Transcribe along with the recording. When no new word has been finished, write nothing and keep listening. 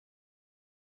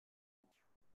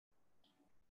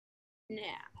now.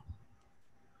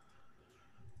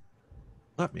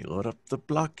 Let me load up the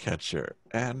block catcher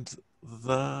and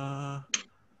the Hi,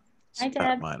 stat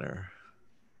Deb. miner.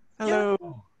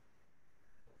 Hello.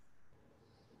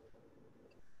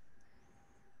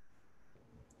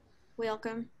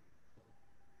 Welcome.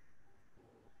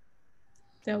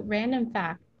 So random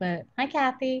fact, but hi,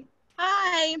 Kathy.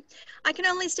 Hi. I can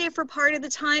only stay for part of the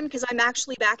time because I'm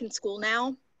actually back in school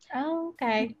now. Oh,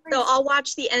 okay. So I'll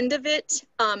watch the end of it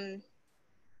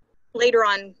later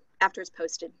on after it's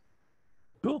posted.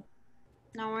 Cool.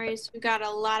 No worries. We got a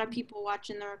lot of people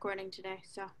watching the recording today,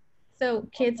 so. So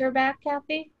kids are back,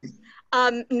 Kathy?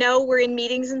 No, we're in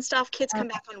meetings and stuff. Kids come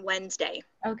back on Wednesday.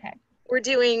 Okay. We're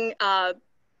doing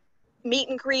meet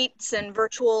and greets and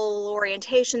virtual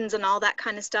orientations and all that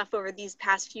kind of stuff over these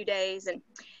past few days, and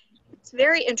it's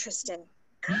very interesting.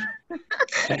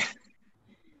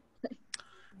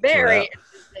 Very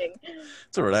interesting.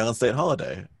 It's a Rhode Island state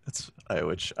holiday.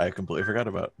 Which I completely forgot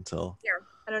about until. Here,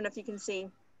 I don't know if you can see.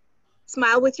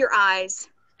 Smile with your eyes.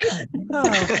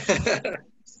 Oh.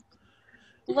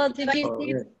 Well, did you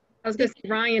see? I was going to say,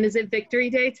 Ryan, is it Victory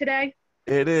Day today?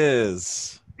 It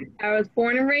is. I was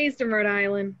born and raised in Rhode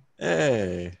Island.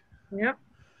 Hey. Yep.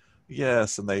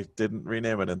 Yes, and they didn't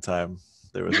rename it in time.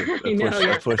 There was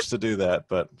a push to do that,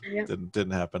 but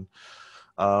didn't happen.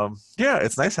 Yeah,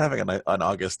 it's nice having an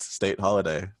August state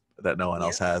holiday that no one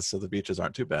else has, so the beaches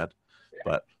aren't too bad.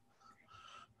 But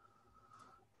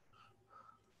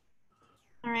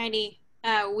Alrighty.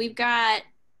 We've got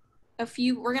a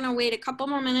few, we're gonna wait a couple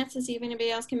more minutes to see if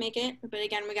anybody else can make it. But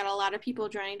again, we got a lot of people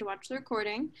joining to watch the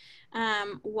recording.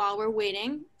 While we're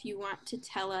waiting, if you want to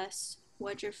tell us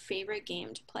what your favorite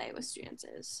game to play with students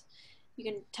is, you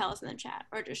can tell us in the chat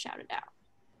or just shout it out.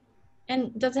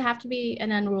 And does it have to be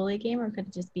an unruly game, or could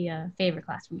it just be a favorite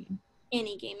classroom game?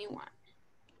 Any game you want.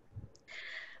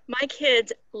 My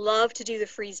kids love to do the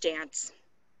freeze dance.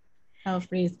 Oh,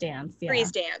 freeze dance, yeah.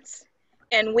 Freeze dance.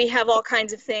 And we have all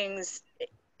kinds of things.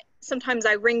 Sometimes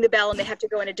I ring the bell and they have to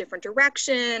go in a different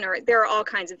direction, or there are all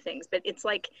kinds of things. But it's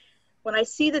like, when I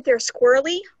see that they're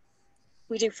squirrely,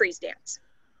 we do freeze dance.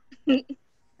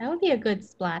 That would be a good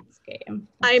splats game.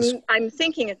 I'm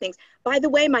thinking of things. By the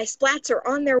way, my splats are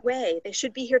on their way. They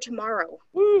should be here tomorrow.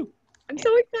 Woo! I'm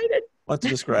so excited. Want to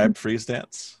describe freeze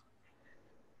dance?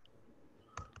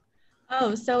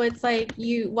 Oh, so it's like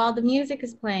while the music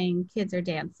is playing, kids are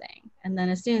dancing. And then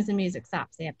as soon as the music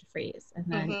stops, they have to freeze. And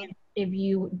then if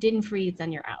you didn't freeze,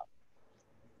 then you're out.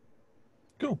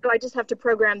 Cool. So I just have to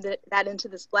program that into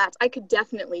the splats. I could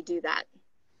definitely do that.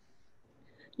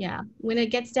 Yeah. When it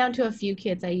gets down to a few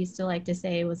kids, I used to like to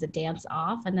say it was a dance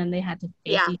off, and then they had to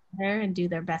face each other and do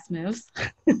their best moves.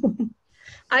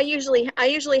 I usually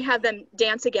have them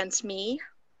dance against me.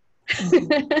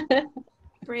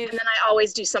 Brave. And then I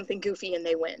always do something goofy and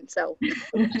they win. So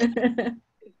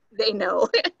they know.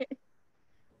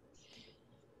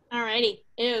 Alrighty,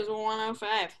 it is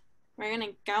 1:05. We're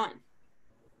gonna go in.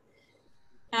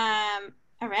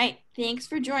 All right, thanks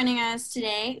for joining us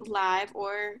today, live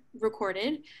or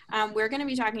recorded. We're gonna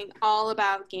be talking all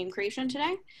about game creation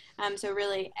today. So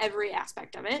really every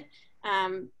aspect of it.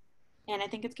 And I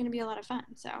think it's gonna be a lot of fun.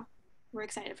 So we're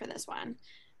excited for this one.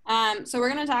 So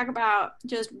we're going to talk about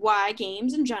just why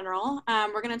games in general.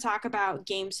 We're going to talk about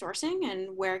game sourcing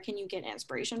and where can you get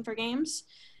inspiration for games.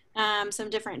 Some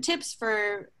different tips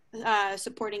for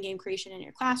supporting game creation in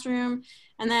your classroom.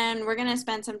 And then we're going to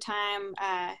spend some time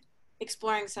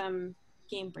exploring some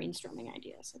game brainstorming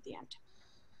ideas at the end.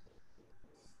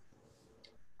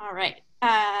 All right.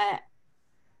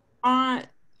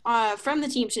 From the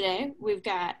team today, we've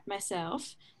got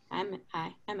myself. I'm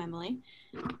Emily.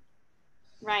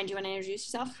 Ryan, do you want to introduce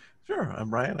yourself? Sure,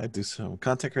 I'm Ryan. I do some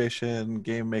content creation,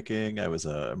 game making. I was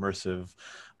an immersive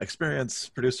experience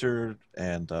producer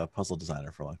and puzzle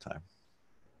designer for a long time.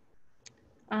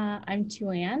 I'm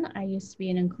Tuan. I used to be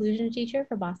an inclusion teacher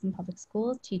for Boston Public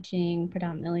Schools, teaching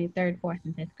predominantly 3rd, 4th,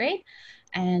 and 5th grade.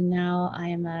 And now I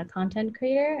am a content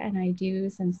creator, and I do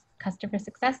some customer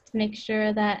success to make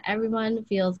sure that everyone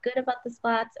feels good about the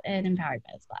splats and empowered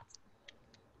by the splats.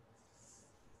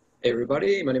 Hey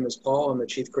everybody, my name is Paul. I'm the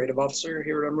Chief Creative Officer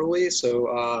here at Unruly.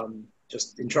 So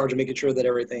just in charge of making sure that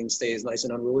everything stays nice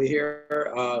and unruly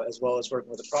here, as well as working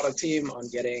with the product team on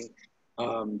getting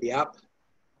the app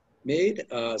made.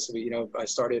 So I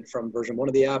started from version 1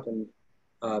 of the app, and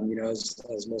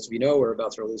as most of you know, we're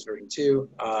about to release version 2.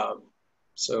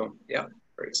 So yeah,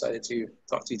 very excited to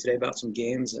talk to you today about some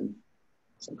games and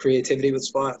some creativity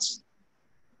with splats.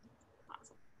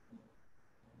 Awesome.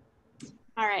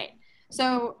 All right.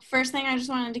 So first thing I just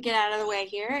wanted to get out of the way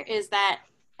here is that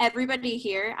everybody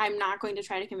here, I'm not going to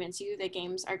try to convince you that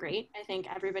games are great. I think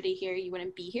everybody here, you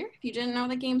wouldn't be here if you didn't know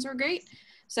that games were great.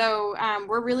 So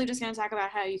we're really just going to talk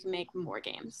about how you can make more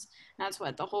games. That's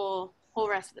what the whole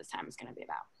rest of this time is going to be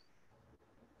about.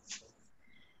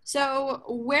 So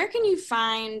where can you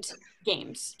find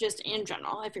games, just in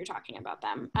general, if you're talking about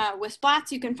them? With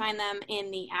Splats, you can find them in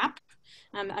the app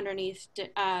underneath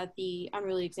the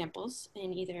Unruly examples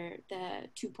in either the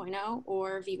 2.0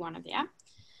 or V1 of the app.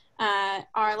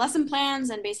 Our lesson plans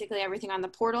and basically everything on the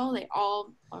portal, they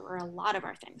all, or a lot of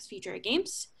our things, feature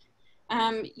games.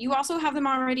 You also have them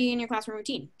already in your classroom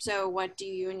routine. So what do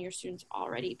you and your students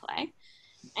already play?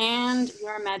 And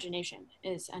your imagination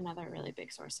is another really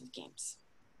big source of games.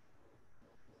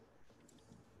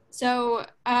 So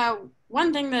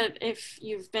one thing that if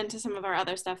you've been to some of our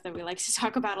other stuff that we like to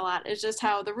talk about a lot is just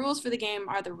how the rules for the game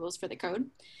are the rules for the code.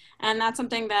 And that's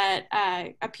something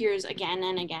that appears again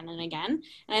and again and again.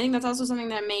 And I think that's also something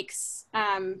that makes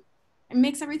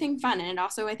everything fun. And it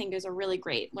also, I think, is a really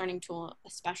great learning tool,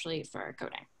 especially for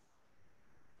coding.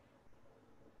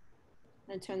 I'm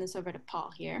going to turn this over to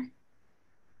Paul here.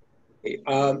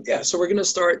 Yeah, so we're going to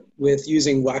start with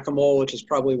using Whack-A-Mole, which is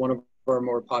probably one of our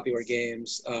more popular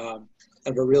games. Kind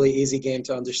of a really easy game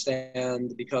to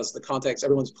understand because the context,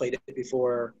 everyone's played it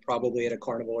before, probably at a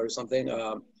carnival or something.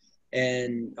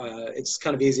 And it's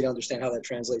kind of easy to understand how that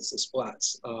translates to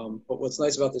Splats. But what's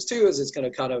nice about this too is it's going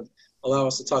to kind of allow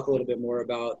us to talk a little bit more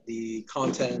about the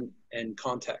content and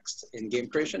context in game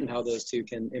creation and how those two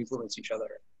can influence each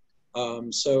other.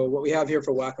 So what we have here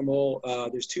for Whack-A-Mole,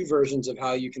 there's two versions of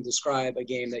how you can describe a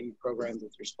game that you've programmed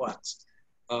with your Splats.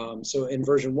 So in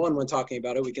version 1, when talking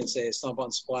about it, we can say stomp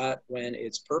on Splat when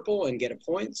it's purple and get a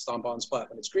point, stomp on Splat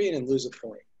when it's green and lose a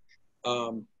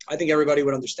point. I think everybody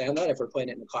would understand that if we're playing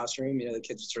it in the classroom. You know, the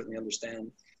kids would certainly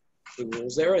understand the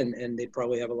rules there and they'd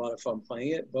probably have a lot of fun playing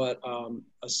it. But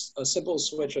a simple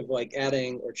switch of like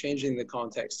adding or changing the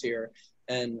context here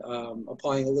and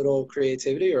applying a little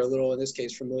creativity or a little, in this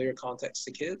case, familiar context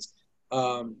to kids.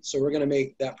 So we're going to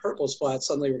make that purple Splat,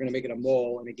 suddenly we're going to make it a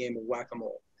mole in a game of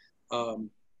Whack-A-Mole.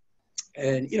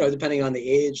 And, you know, depending on the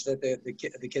age that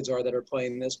the kids are that are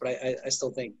playing this, but I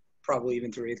still think probably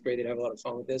even through 8th grade, they'd have a lot of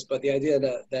fun with this. But the idea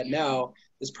that now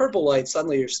this purple light,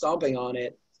 suddenly you're stomping on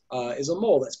it, is a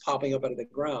mole that's popping up out of the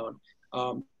ground.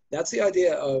 That's the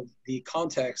idea of the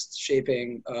context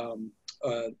shaping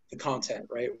the content,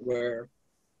 right? Where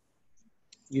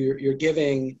you're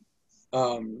giving,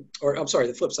 or I'm sorry,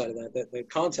 the flip side of that, the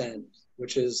content,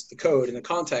 which is the code, and the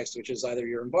context, which is either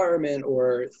your environment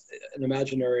or an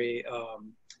imaginary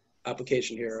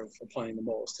application here of applying the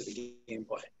moles to the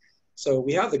gameplay. So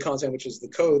we have the content, which is the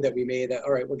code that we made. That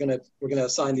all right, we're gonna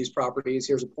assign these properties.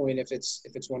 Here's a point if it's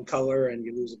one color, and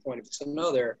you lose a point if it's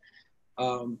another.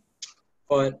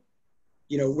 But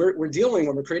you know, we're dealing,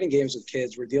 when we're creating games with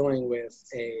kids, we're dealing with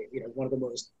one of the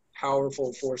most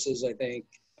powerful forces I think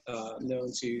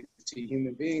known to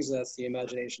human beings. And that's the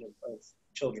imagination of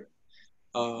children.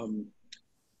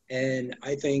 And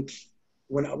I think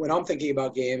when I'm thinking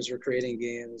about games or creating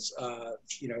games,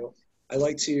 you know, I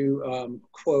like to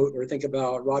quote or think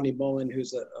about Rodney Mullen,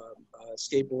 who's a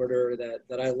skateboarder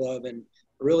that I love and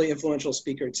a really influential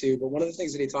speaker too. But one of the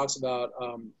things that he talks about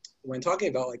when talking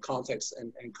about like context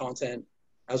and content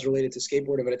as related to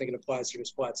skateboarding, but I think it applies to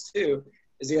Splats too,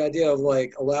 is the idea of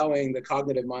like allowing the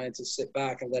cognitive mind to sit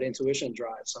back and let intuition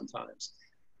drive sometimes.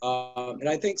 And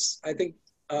I think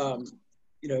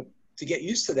you know, to get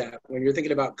used to that when you're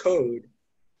thinking about code,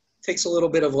 takes a little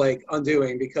bit of like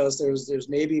undoing, because there's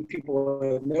maybe people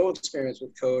who have no experience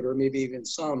with code, or maybe even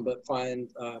some, but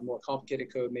find more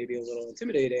complicated code maybe a little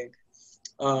intimidating.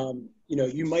 You know,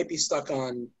 you might be stuck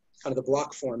on kind of the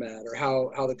block format or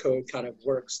how the code kind of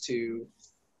works to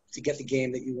get the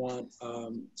game that you want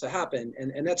to happen.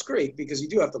 And that's great, because you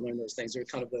do have to learn those things. They're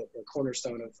kind of the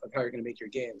cornerstone of how you're going to make your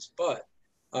games. But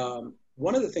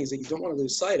one of the things that you don't want to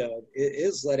lose sight of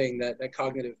is letting that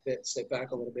cognitive bit sit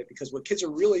back a little bit, because what kids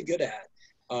are really good at,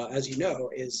 as you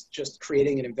know, is just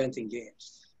creating and inventing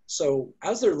games. So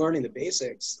as they're learning the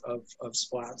basics of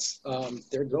Splats,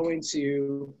 they're going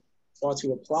to want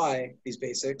to apply these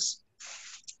basics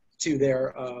to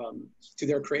their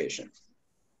creation.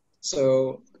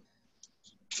 So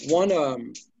one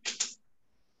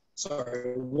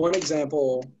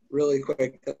example really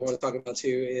quick that I want to talk about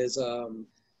too is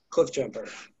Cliff Jumper,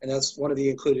 and that's one of the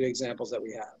included examples that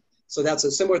we have. So that's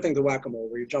a similar thing to Whack-A-Mole,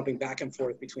 where you're jumping back and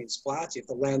forth between Splats. You have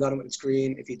to land on it when it's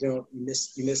green. If you don't, you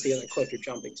miss the other cliff you're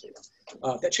jumping to.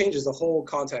 That changes the whole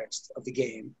context of the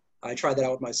game. I tried that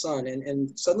out with my son,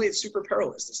 and suddenly it's super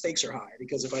perilous. The stakes are high,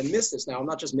 because if I miss this now, I'm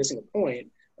not just missing a point,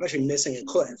 I'm actually missing a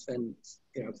cliff, and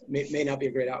you know, may not be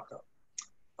a great outcome.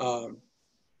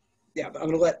 Yeah, but I'm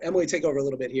going to let Emily take over a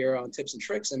little bit here on tips and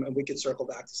tricks, and we can circle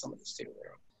back to some of this too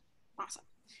later. Awesome.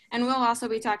 And we'll also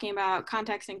be talking about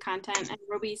context and content, and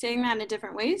we'll be saying that in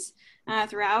different ways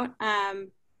throughout.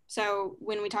 So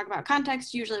when we talk about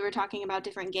context, usually we're talking about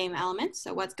different game elements.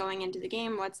 So what's going into the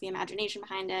game, what's the imagination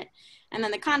behind it. And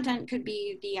then the content could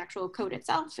be the actual code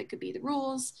itself. It could be the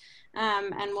rules.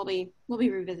 And we'll be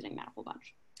revisiting that a whole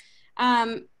bunch.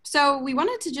 So we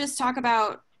wanted to just talk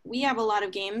about, we have a lot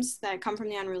of games that come from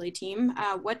the Unruly team.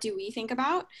 What do we think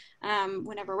about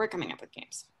whenever we're coming up with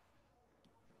games?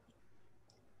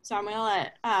 So I'm gonna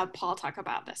let Paul talk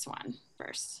about this one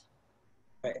first.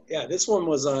 Right. Yeah, this one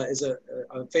was is a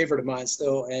favorite of mine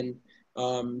still. And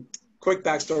quick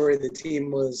backstory: the team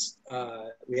was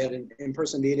we had an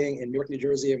in-person meeting in Newark, New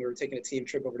Jersey, and we were taking a team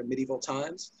trip over to medieval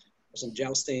times for some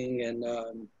jousting and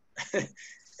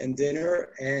and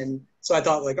dinner. And so I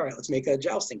thought, like, all right, let's make a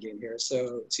jousting game here.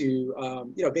 So to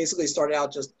you know, basically started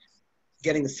out just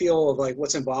getting the feel of like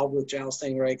what's involved with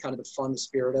jousting, right? Kind of the fun, the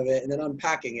spirit of it, and then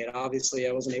unpacking it. Obviously,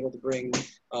 I wasn't able to bring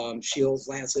shields,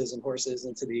 lances, and horses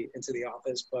into the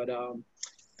office, but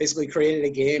basically created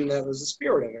a game that was the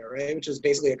spirit of it, right? Which is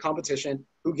basically a competition: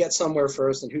 who gets somewhere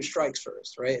first and who strikes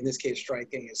first, right? In this case,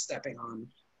 striking is stepping on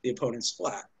the opponent's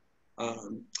splat.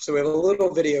 So we have a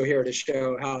little video here to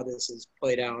show how this is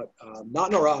played out, not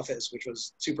in our office, which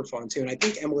was super fun too. And I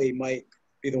think Emily might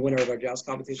be the winner of our joust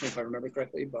competition, if I remember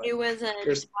correctly. But it was a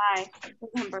tie. It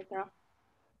was Humberto.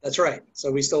 That's right.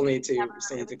 So we still need to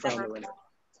crown the winner.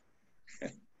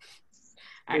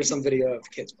 Here's some video of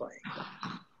kids playing.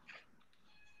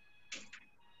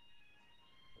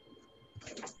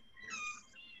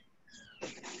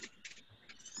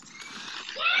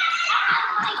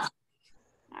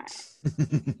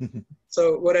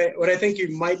 So what I think you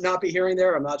might not be hearing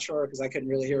there, I'm not sure because I couldn't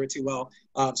really hear it too well.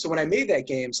 So when I made that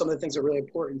game, some of the things that are really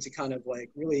important to kind of like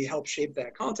really help shape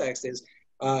that context is,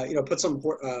 you know, put some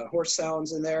horse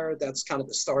sounds in there. That's kind of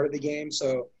the start of the game.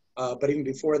 So, but even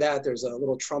before that, there's a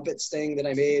little trumpet sting that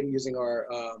I made using our,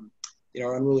 you know,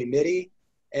 our Unruly MIDI.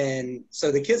 And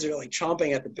so the kids are like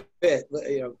chomping at the bit,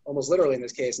 you know, almost literally in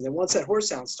this case. And then once that horse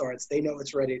sound starts, they know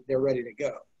it's ready. They're ready to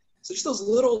go. So just those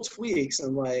little tweaks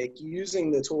and like using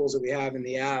the tools that we have in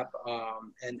the app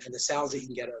and the sounds that you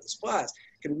can get out of the splats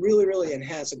can really, really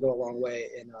enhance and go a long way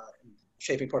in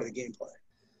shaping part of the gameplay.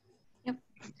 Yep.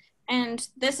 And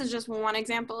this is just one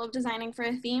example of designing for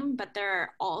a theme, but there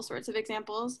are all sorts of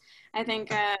examples. I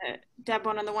think, Deb,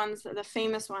 one of the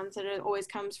famous ones that it always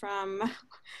comes from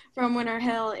Winter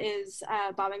Hill is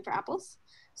Bobbing for Apples.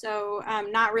 So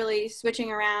not really switching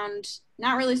around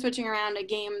a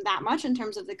game that much in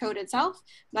terms of the code itself,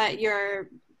 but you're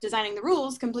designing the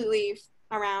rules completely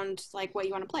around like what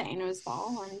you want to play. And it was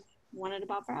fall and wanted to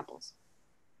bob for apples.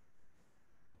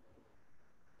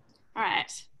 All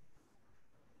right.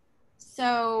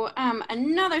 So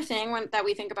another thing that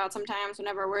we think about sometimes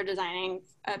whenever we're designing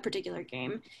a particular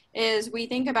game is we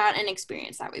think about an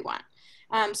experience that we want.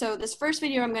 So this first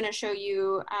video I'm going to show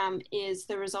you is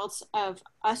the results of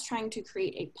us trying to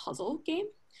create a puzzle game.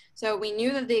 So we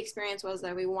knew that the experience was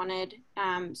that we wanted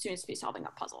students to be solving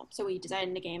a puzzle. So we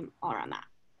designed a game all around that.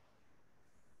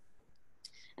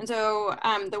 And so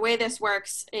the way this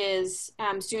works is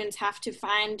students have to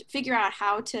figure out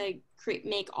how to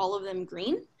make all of them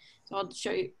green. So I'll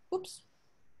show you, oops,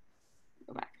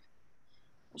 go back.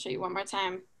 I'll show you one more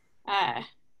time.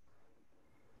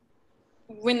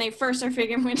 When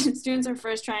students are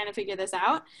first trying to figure this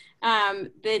out,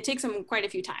 it takes them quite a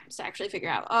few times to actually figure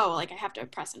out, oh, like I have to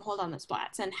press and hold on the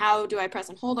splats. And how do I press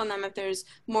and hold on them if there's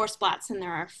more splats than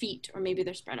there are feet, or maybe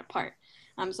they're spread apart?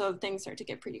 So things start to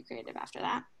get pretty creative after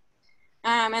that.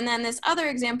 And then this other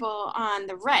example on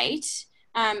the right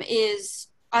is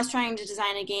us trying to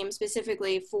design a game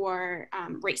specifically for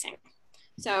racing.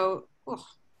 So,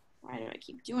 why do I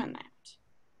keep doing that?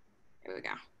 Here we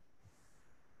go.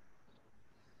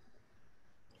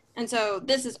 And so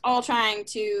this is all trying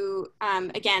to,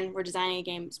 again, we're designing a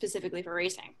game specifically for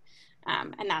racing.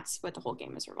 And that's what the whole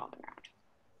game is revolving around.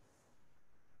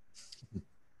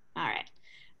 All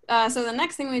right. So the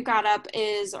next thing we've got up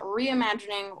is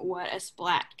reimagining what a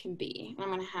splat can be. And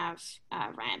I'm going to have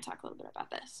Ryan talk a little bit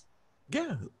about this.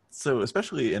 Yeah. So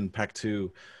especially in Pack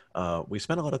 2, we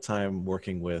spent a lot of time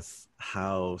working with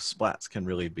how splats can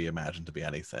really be imagined to be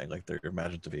anything. Like they're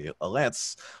imagined to be a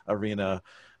lance arena.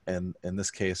 And in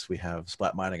this case, we have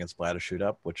splat mining and splatter shoot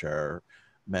up, which are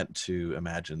meant to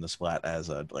imagine the splat as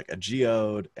like a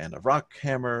geode and a rock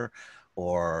hammer,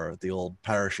 or the old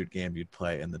parachute game you'd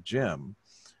play in the gym,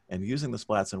 and using the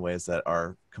splats in ways that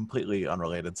are completely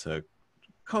unrelated to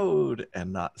code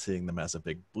and not seeing them as a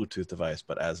big Bluetooth device,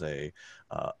 but as an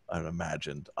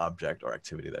imagined object or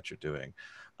activity that you're doing.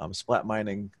 Splat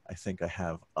mining, I think I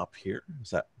have up here.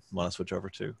 Is that want to switch over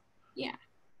to? Yeah,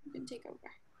 you can take over.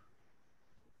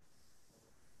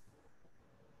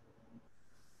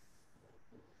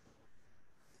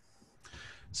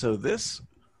 So this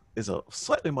is a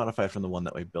slightly modified from the one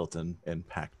that we built in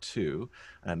Pack 2,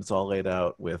 and it's all laid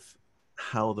out with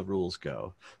how the rules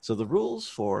go. So the rules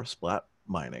for splat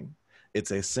mining,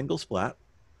 it's a single splat,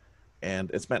 and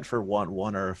it's meant for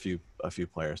one or a few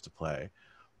players to play.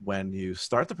 When you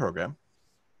start the program,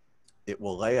 it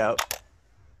will lay out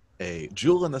a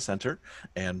jewel in the center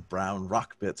and brown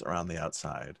rock bits around the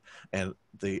outside. And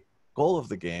the goal of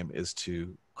the game is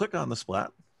to click on the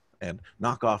splat and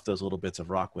knock off those little bits of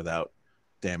rock without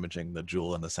damaging the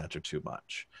jewel in the center too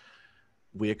much.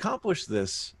 We accomplish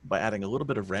this by adding a little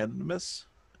bit of randomness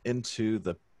into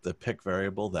the pick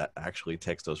variable that actually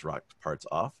takes those rock parts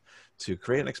off to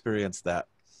create an experience that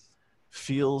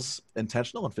feels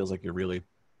intentional and feels like you're really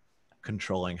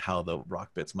controlling how the rock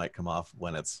bits might come off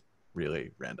when it's really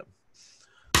random.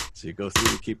 So you go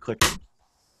through, you keep clicking.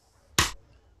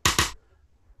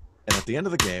 And at the end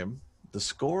of the game, the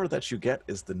score that you get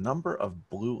is the number of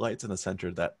blue lights in the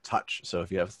center that touch. So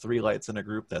if you have 3 lights in a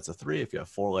group, that's a 3. If you have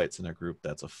 4 lights in a group,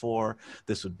 that's a 4.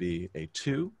 This would be a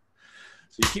 2.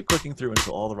 So you keep clicking through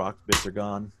until all the rock bits are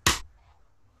gone.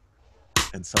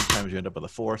 And sometimes you end up with a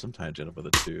 4, sometimes you end up with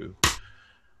a 2.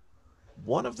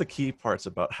 One of the key parts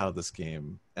about how this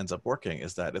game ends up working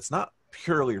is that it's not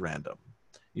purely random.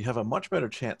 You have a much better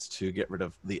chance to get rid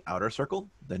of the outer circle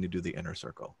than you do the inner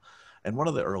circle. And one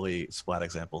of the early splat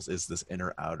examples is this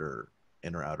inner-outer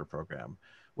program,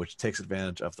 which takes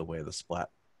advantage of the way the splat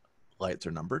lights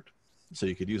are numbered. So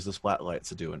you could use the splat lights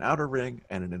to do an outer ring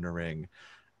and an inner ring.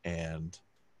 And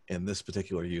in this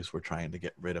particular use, we're trying to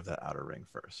get rid of that outer ring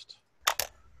first.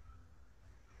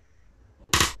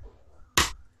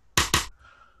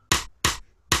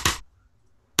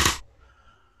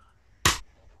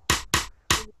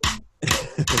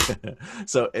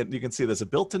 So and you can see there's a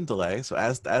built-in delay. So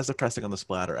as they're pressing on the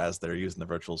splat or as they're using the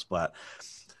virtual splat,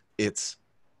 it's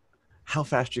how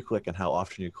fast you click and how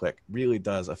often you click really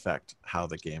does affect how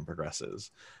the game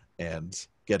progresses. And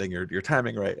getting your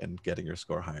timing right and getting your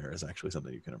score higher is actually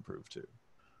something you can improve too.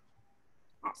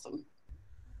 Awesome.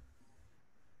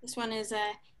 This one is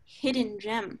a hidden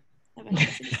gem of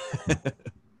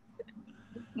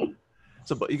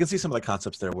So, but you can see some of the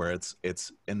concepts there where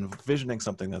it's envisioning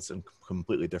something that's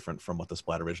completely different from what the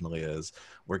splat originally is.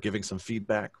 We're giving some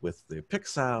feedback with the pick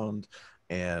sound,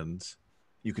 and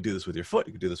you could do this with your foot,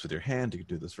 you could do this with your hand, you could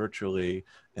do this virtually,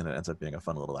 and it ends up being a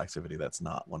fun little activity that's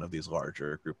not one of these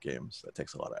larger group games that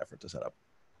takes a lot of effort to set up.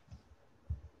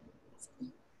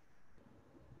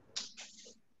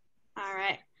 All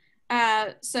right.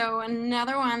 So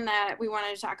another one that we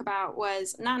wanted to talk about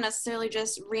was not necessarily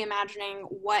just reimagining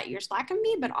what your splat can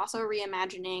be, but also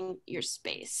reimagining your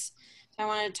space. So I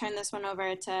wanted to turn this one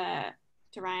over to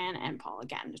Ryan and Paul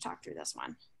again to talk through this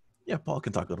one. Yeah, Paul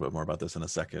can talk a little bit more about this in a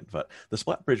second, but the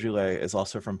splat bridge relay is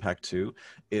also from Pack 2.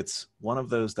 It's one of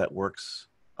those that works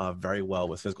very well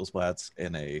with physical splats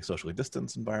in a socially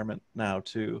distanced environment now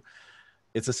too.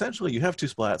 It's essentially you have 2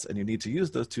 splats and you need to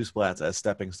use those 2 splats as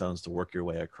stepping stones to work your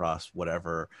way across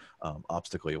whatever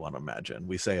obstacle you want to imagine.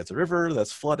 We say it's a river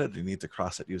that's flooded, you need to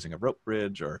cross it using a rope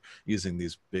bridge or using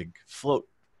these big float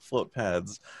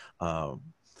pads. And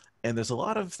there's a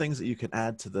lot of things that you can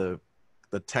add to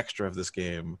the texture of this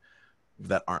game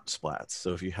that aren't splats.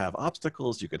 So if you have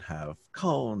obstacles, you can have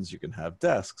cones, you can have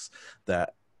desks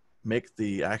that make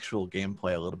the actual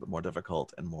gameplay a little bit more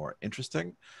difficult and more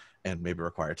interesting, and maybe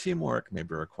require teamwork,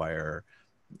 maybe require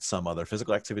some other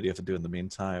physical activity you have to do in the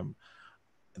meantime.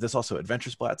 There's also adventure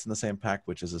splats in the same pack,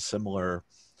 which is a similar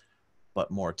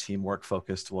but more teamwork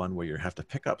focused one where you have to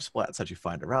pick up splats that you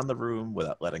find around the room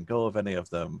without letting go of any of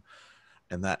them.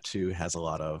 And that too has a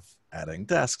lot of adding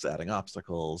desks, adding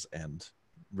obstacles, and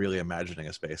really imagining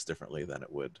a space differently than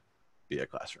it would be a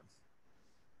classroom.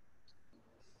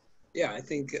 Yeah, I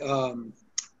think,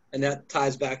 and that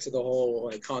ties back to the whole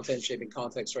like content shaping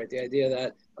context, right? The idea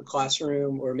that a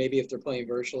classroom, or maybe if they're playing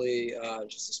virtually,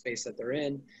 just a space that they're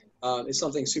in, is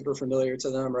something super familiar to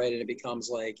them, right? And it becomes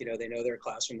like, you know, they know their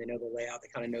classroom, they know the layout, they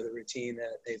kind of know the routine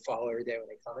that they follow every day when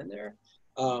they come in there.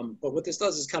 But what this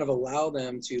does is kind of allow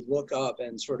them to look up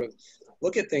and sort of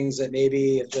look at things that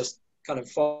maybe have just kind of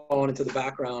fallen into the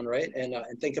background, right? And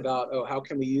think about, oh, how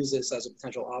can we use this as a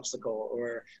potential obstacle,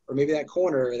 or maybe that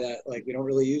corner that like we don't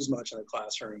really use much in the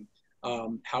classroom.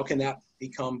 How can that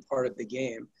become part of the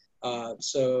game?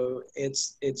 So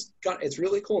it's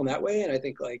really cool in that way, and I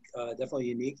think like definitely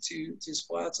unique to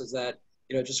Splats is that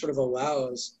it just sort of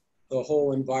allows the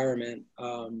whole environment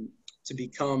to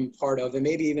become part of, and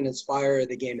maybe even inspire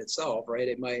the game itself,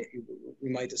 right? We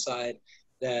might decide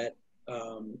that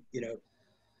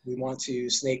we want to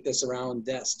snake this around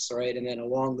desks, right? And then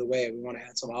along the way, we want to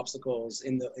add some obstacles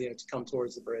in the to come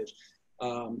towards the bridge.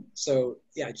 So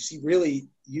yeah, just really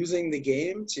using the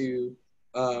game to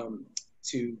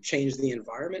change the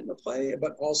environment in the play,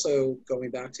 but also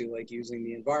going back to like using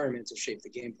the environment to shape the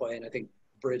gameplay. And I think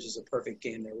Bridge is a perfect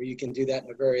game there, where you can do that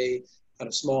in a very kind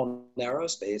of small, narrow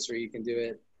space, or you can do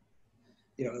it,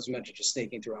 as mentioned, just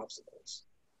snaking through obstacles.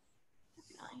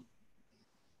 Definitely.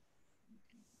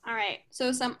 All right,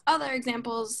 so some other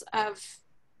examples of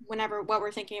what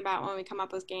we're thinking about when we come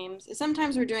up with games is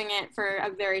sometimes we're doing it for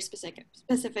a very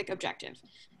specific objective.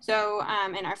 So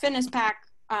in our fitness pack,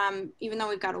 even though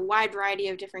we've got a wide variety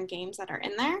of different games that are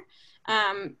in there,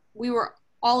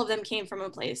 all of them came from a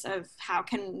place of how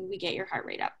can we get your heart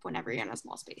rate up whenever you're in a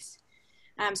small space.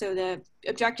 So the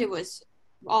objective was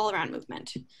all around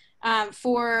movement.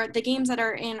 For the games that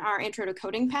are in our intro to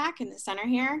coding pack in the center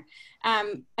here,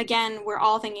 again, we're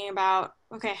all thinking about,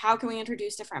 okay, how can we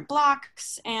introduce different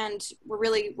blocks? And we're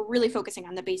really focusing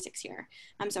on the basics here.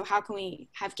 So how can we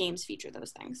have games feature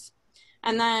those things?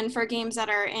 And then for games that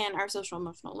are in our social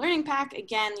emotional learning pack,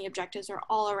 again, the objectives are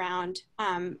all around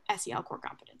SEL core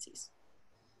competencies.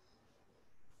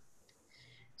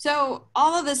 So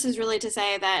all of this is really to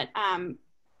say that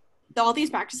all these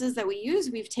practices that we use,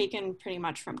 we've taken pretty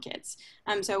much from kids.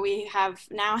 So we have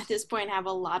now at this point have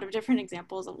a lot of different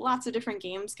examples of lots of different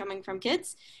games coming from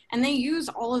kids, and they use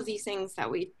all of these things that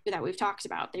we've talked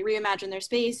about. They reimagine their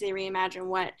space, they reimagine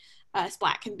what a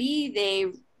splat can be.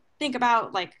 They think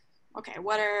about like, okay,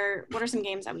 what are some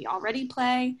games that we already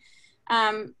play?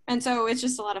 And so it's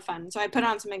just a lot of fun. So I put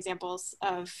on some examples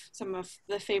of some of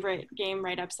the favorite game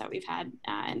write-ups that we've had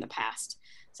in the past.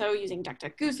 So using Duck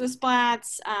Duck Goose with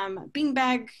splats,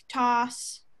 beanbag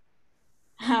toss.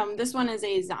 This one is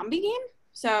a zombie game.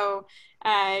 So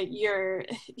you're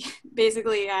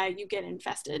basically, you get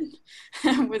infested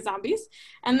with zombies,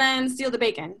 and then steal the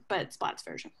bacon, but splats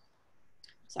version.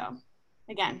 So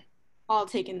again, all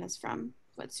taking this from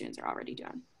what students are already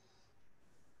doing.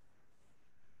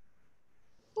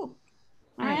 Cool.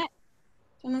 All right.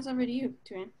 Turn this over to you,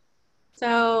 Tuan.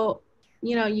 So,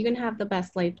 you can have the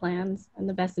best laid plans and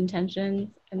the best intentions,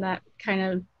 and that kind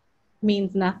of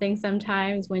means nothing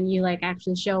sometimes when you like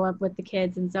actually show up with the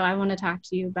kids. And so I want to talk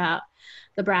to you about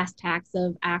the brass tacks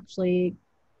of actually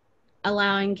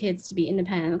allowing kids to be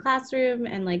independent in the classroom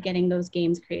and like getting those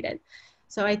games created.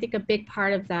 So I think a big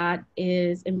part of that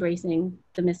is embracing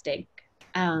the mistake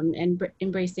and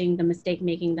embracing the mistake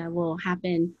making that will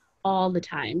happen all the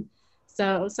time.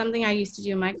 So something I used to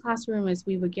do in my classroom is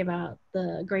we would give out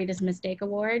the greatest mistake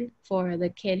award for the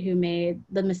kid who made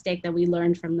the mistake that we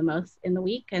learned from the most in the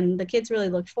week. And the kids really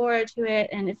looked forward to it.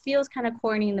 And it feels kind of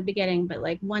corny in the beginning, but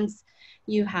like once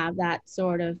you have that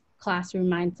sort of classroom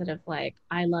mindset of like,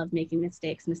 I love making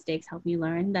mistakes help me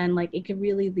learn, then like it could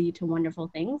really lead to wonderful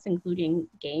things, including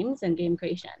games and game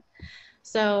creation.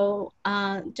 So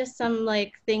just some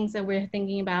like things that we're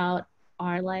thinking about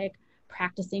are like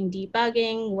practicing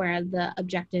debugging, where the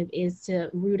objective is to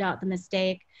root out the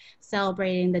mistake,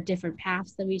 celebrating the different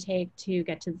paths that we take to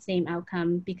get to the same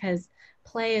outcome, because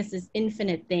play is this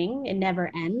infinite thing, it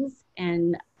never ends.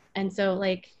 And so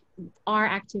like our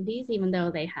activities, even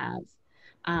though they have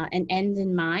an end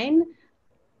in mind,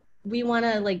 we want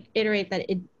to like iterate that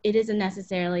it isn't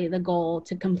necessarily the goal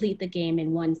to complete the game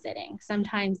in one sitting.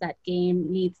 Sometimes that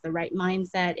game needs the right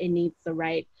mindset, it needs the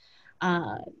right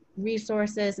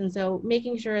resources. And so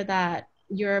making sure that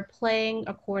you're playing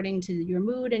according to your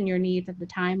mood and your needs at the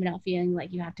time without feeling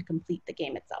like you have to complete the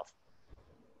game itself.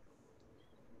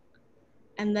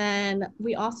 And then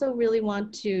we also really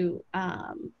want to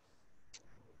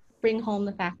bring home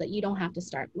the fact that you don't have to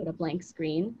start with a blank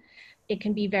screen. It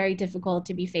can be very difficult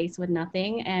to be faced with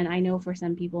nothing. And I know for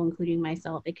some people, including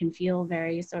myself, it can feel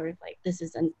very sort of like this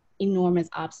is an enormous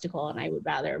obstacle and I would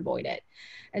rather avoid it.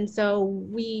 And so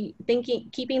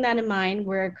keeping that in mind,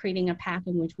 we're creating a pack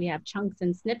in which we have chunks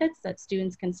and snippets that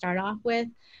students can start off with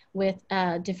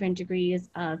different degrees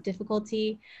of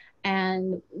difficulty,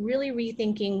 and really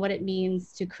rethinking what it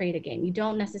means to create a game. You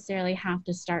don't necessarily have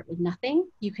to start with nothing.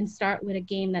 You can start with a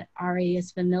game that already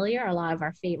is familiar. A lot of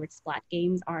our favorite splat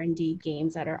games are indeed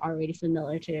games that are already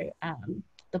familiar to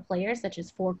the players, such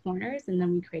as Four Corners, and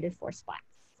then we created Four Splats.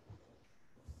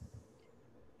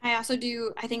 I also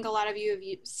do, I think a lot of you have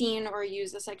seen or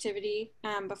used this activity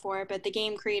before, but the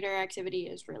game creator activity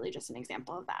is really just an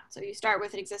example of that. So you start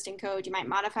with an existing code, you might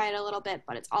modify it a little bit,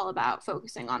 but it's all about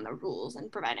focusing on the rules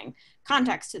and providing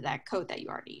context to that code that you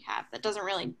already have. That doesn't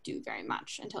really do very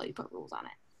much until you put rules on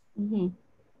it. Mm-hmm.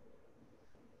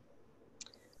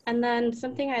 And then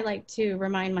something I like to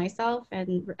remind myself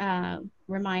and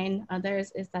remind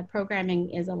others is that programming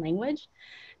is a language.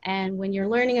 And when you're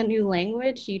learning a new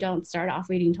language, you don't start off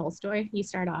reading Tolstoy. You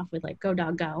start off with like go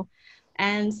dog go.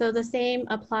 And so the same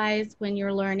applies when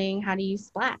you're learning how to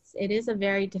use splats. It is a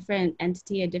very different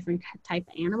entity, a different type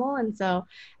of animal. And so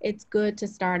it's good to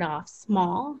start off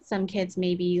small. Some kids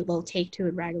maybe will take to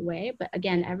it right away, but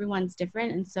again, everyone's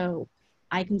different. And so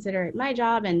I consider it my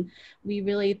job, and we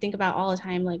really think about all the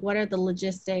time, like what are the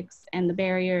logistics and the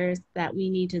barriers that we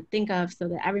need to think of so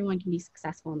that everyone can be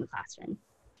successful in the classroom.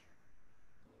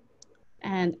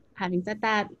 And having said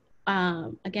that,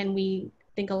 again, we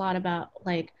think a lot about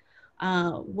like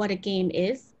what a game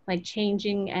is, like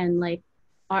changing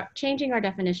our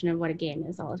definition of what a game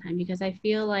is all the time, because I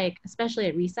feel like, especially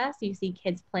at recess, you see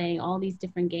kids playing all these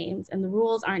different games and the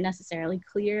rules aren't necessarily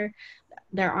clear.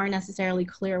 There aren't necessarily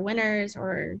clear winners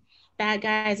or bad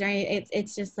guys or anything.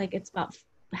 It's just like, it's about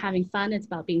having fun. It's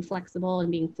about being flexible and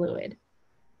being fluid.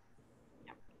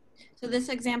 So this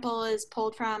example is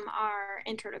pulled from our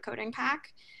Intro to Coding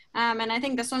pack. And I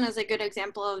think this one is a good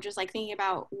example of just like thinking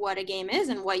about what a game is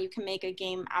and what you can make a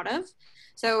game out of.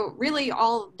 So really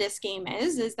all this game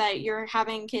is that you're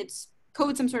having kids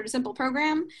code some sort of simple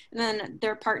program, and then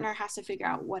their partner has to figure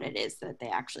out what it is that they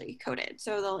actually coded.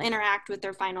 So they'll interact with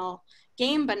their final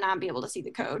game, but not be able to see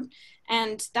the code.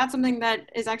 And that's something that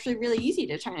is actually really easy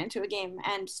to turn into a game,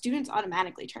 and students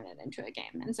automatically turn it into a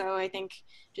game. And so I think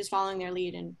just following their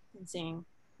lead and seeing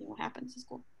what happens is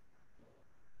cool.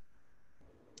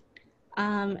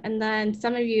 And then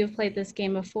some of you have played this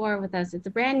game before with us. It's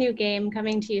a brand new game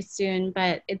coming to you soon,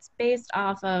 but it's based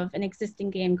off of an existing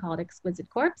game called Exquisite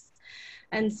Corpse.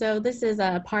 And so this is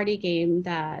a party game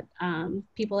that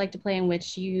people like to play, in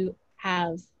which you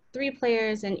have 3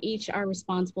 players and each are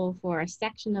responsible for a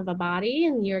section of a body,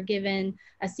 and you're given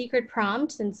a secret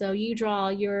prompt. And so you draw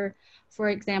your, for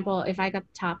example, if I got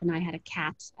the top and I had a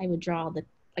cat, I would draw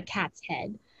a cat's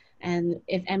head. And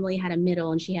if Emily had a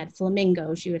middle and she had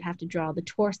flamingo, she would have to draw the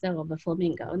torso of a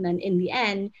flamingo. And then in the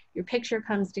end, your picture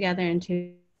comes together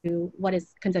into what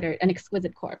is considered an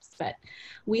exquisite corpse. But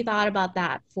we thought about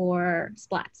that for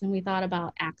splats, and we thought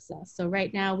about access. So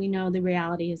right now we know the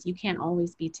reality is you can't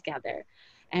always be together.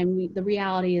 And the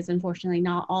reality is, unfortunately,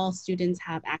 not all students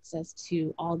have access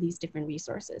to all these different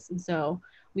resources. And so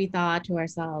we thought to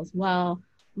ourselves, well,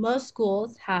 most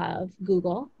schools have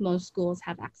Google. Most schools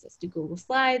have access to Google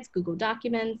Slides, Google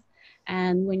Documents.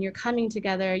 And when you're coming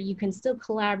together, you can still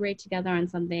collaborate together on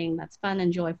something that's fun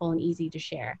and joyful and easy to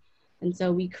share. And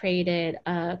so we created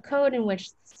a code in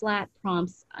which Splat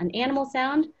prompts an animal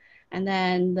sound, and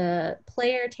then the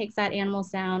player takes that animal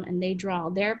sound and they draw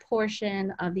their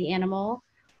portion of the animal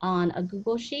on a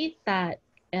Google sheet that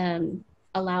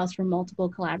allows for multiple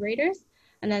collaborators.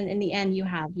 And then in the end, you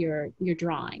have your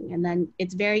drawing. And then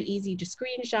it's very easy to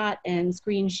screenshot and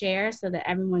screen share so that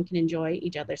everyone can enjoy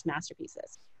each other's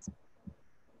masterpieces.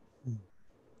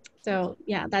 So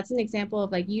yeah, that's an example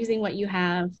of like using what you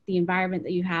have, the environment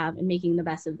that you have, and making the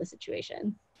best of the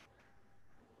situation.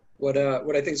 What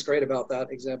I think is great about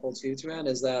that example too, Tuan,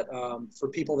 is that for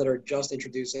people that are just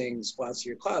introducing splats to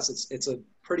your class, it's a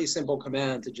pretty simple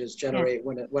command to just generate,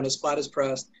 when a splat is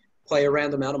pressed, play a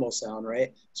random animal sound,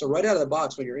 right? So right out of the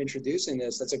box, when you're introducing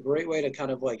this, that's a great way to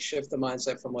kind of like shift the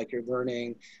mindset from like you're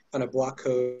learning kind of block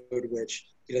code, which,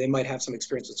 you know, they might have some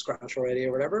experience with Scratch already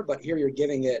or whatever, but here you're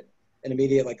giving it an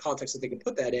immediate like context that they can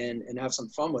put that in and have some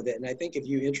fun with it. And I think if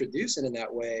you introduce it in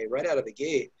that way, right out of the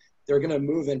gate, they're going to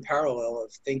move in parallel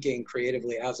of thinking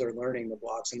creatively as they're learning the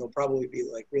blocks, and they'll probably be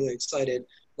like really excited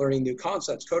learning new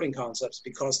concepts, coding concepts,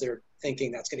 because they're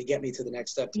thinking that's going to get me to the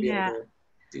next step to be able to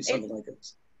do something like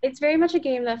this. It's very much a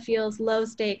game that feels low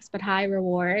stakes but high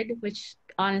reward, which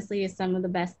honestly is some of the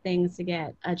best things to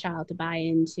get a child to buy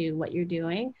into what you're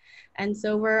doing. And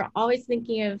so we're always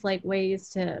thinking of like ways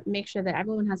to make sure that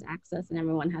everyone has access and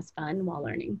everyone has fun while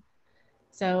learning.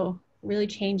 So really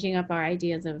changing up our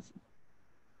ideas of,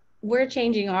 we're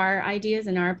changing our ideas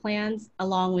and our plans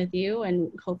along with you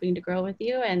and hoping to grow with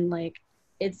you. And like,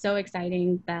 it's so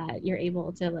exciting that you're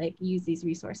able to like use these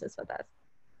resources with us.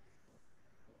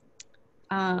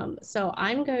 So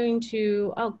I'm going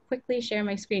to quickly share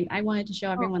my screen. I wanted to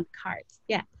show everyone the cards.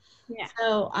 Yeah.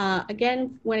 So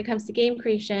again, when it comes to game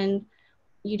creation,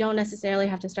 you don't necessarily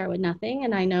have to start with nothing.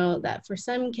 And I know that for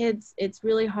some kids, it's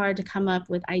really hard to come up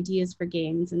with ideas for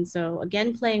games. And so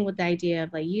again, playing with the idea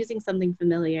of like using something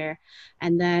familiar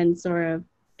and then sort of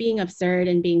being absurd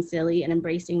and being silly and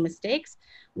embracing mistakes,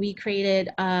 we created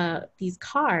these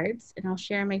cards, and I'll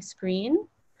share my screen.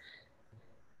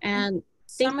 And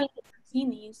some of the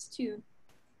bikinis too.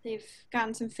 They've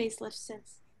gotten some facelifts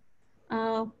since.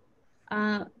 Oh,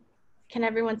 can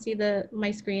everyone see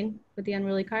my screen with the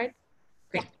Unruly card?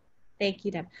 Great. Thank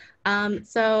you, Deb.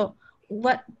 So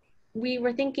what we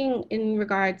were thinking in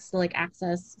regards to like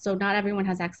access, so not everyone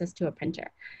has access to a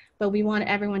printer, but we want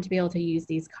everyone to be able to use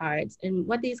these cards. And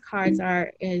what these cards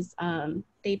are is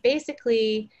they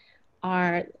basically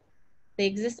are, they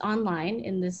exist online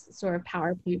in this sort of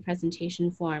PowerPoint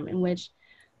presentation form in which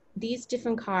these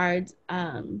different cards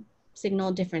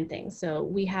signal different things. So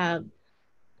we have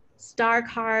star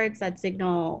cards that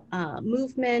signal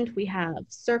movement. We have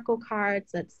circle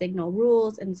cards that signal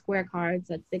rules, and square cards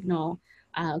that signal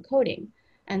coding.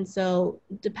 And so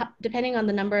depending on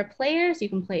the number of players, you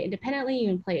can play independently, you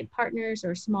can play in partners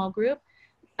or a small group.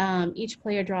 Each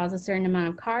player draws a certain amount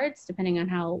of cards depending on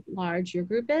how large your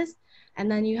group is. And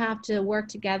then you have to work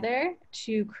together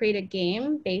to create a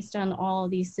game based on all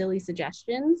these silly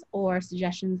suggestions or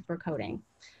suggestions for coding.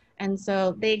 And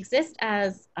so they exist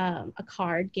as a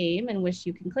card game in which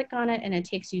you can click on it and it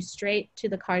takes you straight to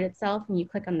the card itself, and you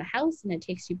click on the house and it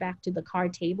takes you back to the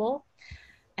card table.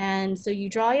 And so you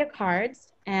draw your cards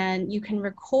and you can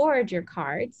record your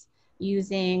cards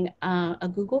using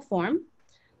a Google form.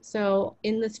 So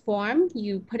in this form,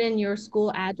 you put in your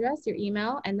school address, your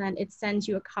email, and then it sends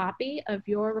you a copy of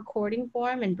your recording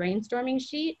form and brainstorming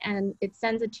sheet, and it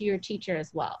sends it to your teacher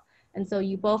as well. And so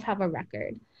you both have a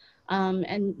record.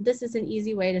 And this is an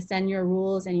easy way to send your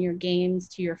rules and your games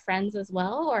to your friends as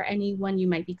well, or anyone you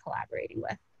might be collaborating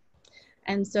with.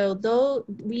 And so though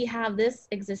we have this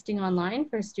existing online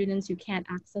for students who can't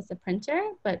access a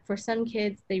printer, but for some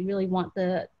kids, they really want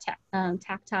the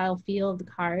tactile feel of the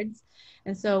cards.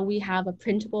 And so we have a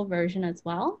printable version as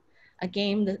well. A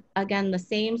game that, again, the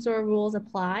same sort of rules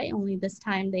apply, only this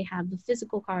time they have the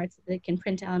physical cards that they can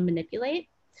print out and manipulate.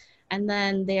 And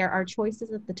then there are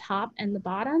choices at the top and the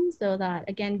bottom, so that,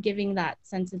 again, giving that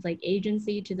sense of like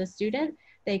agency to the student,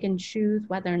 they can choose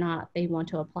whether or not they want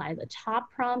to apply the top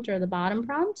prompt or the bottom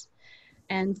prompt.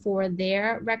 And for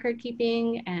their record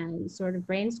keeping and sort of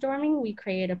brainstorming, we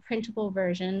create a printable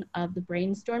version of the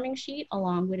brainstorming sheet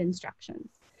along with instructions.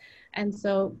 And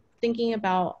so thinking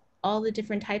about all the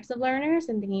different types of learners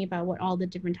and thinking about what all the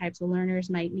different types of learners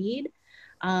might need,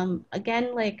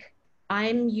 again, like,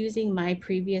 I'm using my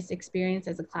previous experience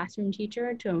as a classroom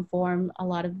teacher to inform a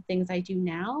lot of the things I do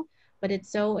now, but it's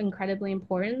so incredibly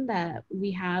important that we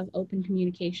have open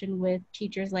communication with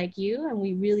teachers like you, and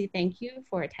we really thank you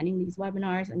for attending these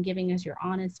webinars and giving us your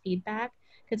honest feedback,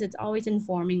 because it's always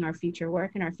informing our future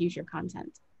work and our future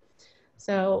content.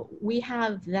 So we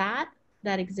have that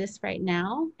exists right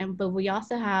now, but we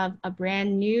also have a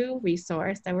brand new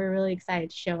resource that we're really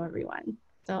excited to show everyone.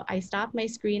 So I stopped my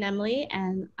screen, Emily,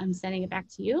 and I'm sending it back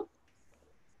to you.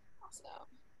 Awesome.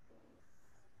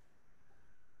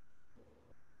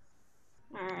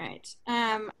 All right.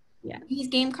 Yeah. These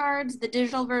game cards, the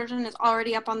digital version is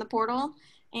already up on the portal,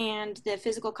 and the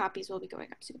physical copies will be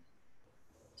going up soon.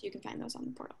 So you can find those on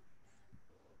the portal.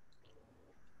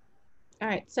 All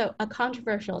right, so a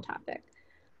controversial topic.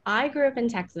 I grew up in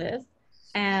Texas,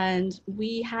 and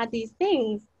we had these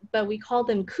things, but we called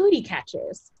them cootie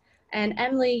catchers. And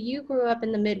Emily, you grew up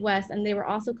in the Midwest, and they were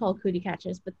also called cootie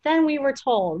catchers. But then we were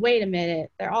told, wait a minute,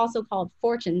 they're also called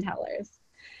fortune tellers.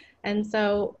 And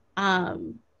so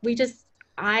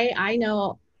I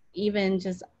know even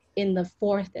just in the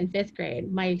 4th and 5th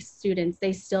grade, my students,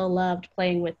 they still loved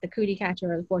playing with the cootie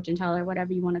catcher or the fortune teller,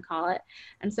 whatever you want to call it.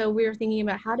 And so we were thinking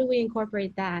about, how do we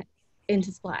incorporate that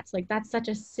into Splats? Like, that's such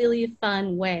a silly,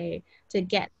 fun way to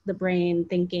get the brain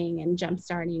thinking and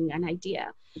jump-starting an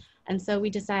idea. And so we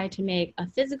decided to make a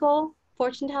physical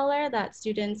fortune teller that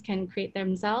students can create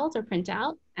themselves or print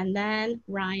out. And then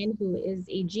Ryan, who is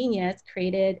a genius,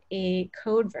 created a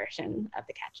code version of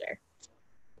the catcher.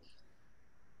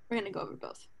 We're gonna go over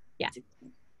both. Yeah.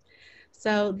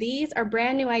 So these are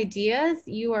brand new ideas.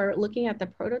 You are looking at the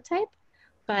prototype,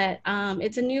 but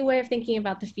it's a new way of thinking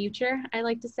about the future, I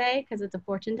like to say, because it's a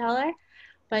fortune teller.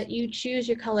 But you choose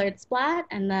your colored splat,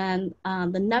 and then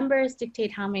the numbers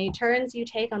dictate how many turns you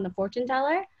take on the fortune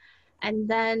teller. And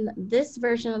then this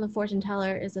version of the fortune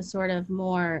teller is a sort of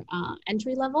more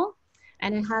entry level,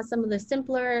 and it has some of the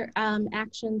simpler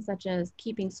actions, such as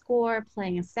keeping score,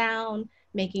 playing a sound,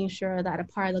 making sure that a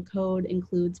part of the code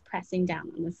includes pressing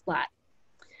down on the splat.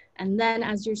 And then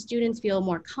as your students feel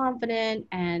more confident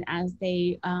and as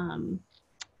they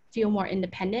feel more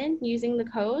independent using the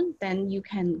code, then you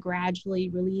can gradually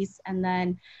release and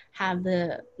then have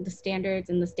the standards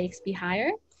and the stakes be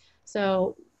higher.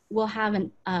 So we'll have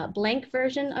a blank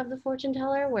version of the fortune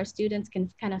teller where students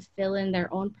can kind of fill in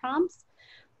their own prompts,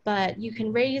 but you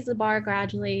can raise the bar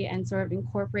gradually and sort of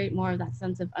incorporate more of that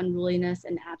sense of unruliness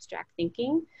and abstract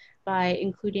thinking by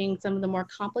including some of the more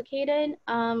complicated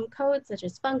codes such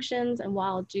as functions and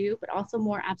while do, but also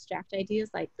more abstract ideas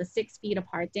like the 6 feet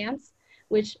apart dance,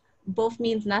 which both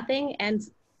means nothing and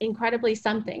incredibly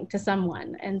something to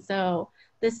someone. And so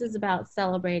this is about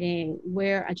celebrating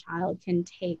where a child can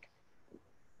take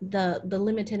the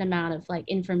limited amount of like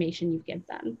information you give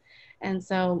them. And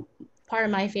so part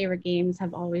of my favorite games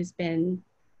have always been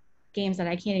games that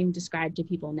I can't even describe to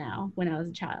people now when I was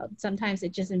a child. Sometimes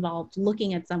it just involved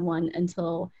looking at someone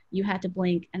until you had to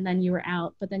blink and then you were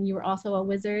out, but then you were also a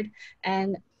wizard.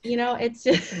 And, you know, it's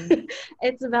just,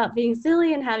 it's about being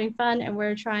silly and having fun. And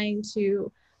we're trying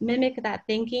to mimic that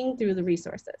thinking through the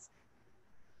resources.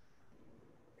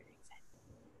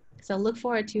 So look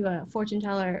forward to a fortune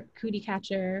teller cootie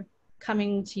catcher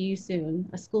coming to you soon,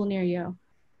 a school near you.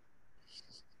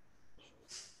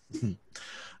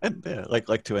 And yeah,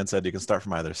 like Tuan said, you can start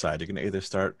from either side. You can either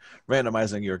start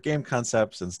randomizing your game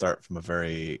concepts and start from a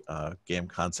very game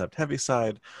concept heavy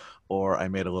side, or I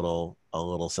made a little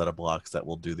set of blocks that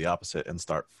will do the opposite and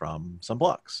start from some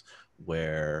blocks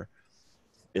where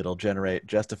it'll generate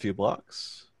just a few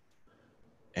blocks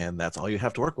and that's all you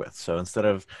have to work with. So instead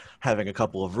of having a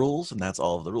couple of rules and that's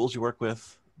all of the rules you work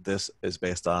with, this is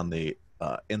based on the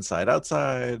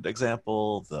inside-outside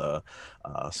example, the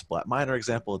splat minor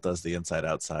example. It does the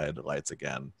inside-outside lights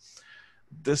again.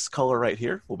 This color right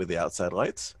here will be the outside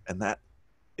lights, and that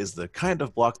is the kind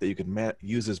of block that you can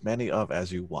use as many of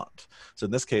as you want. So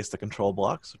in this case, the control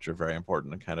blocks, which are very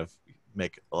important and kind of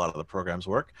make a lot of the programs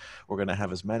work, we're going to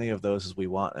have as many of those as we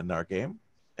want in our game.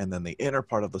 And then the inner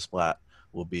part of the splat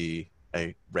will be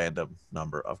a random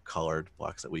number of colored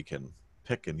blocks that we can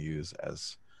pick and use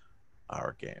as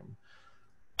our game.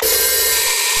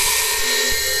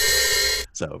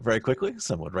 So very quickly,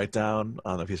 someone would write down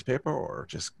on a piece of paper or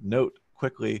just note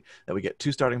quickly that we get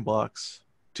 2 starting blocks,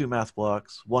 2 math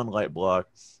blocks, 1 light block,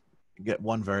 get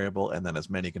 1 variable, and then as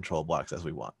many control blocks as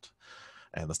we want.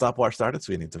 And the stopwatch started,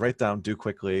 so we need to write down, do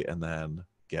quickly, and then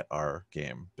get our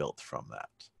game built from that.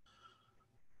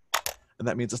 And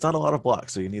that means it's not a lot of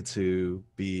blocks, so you need to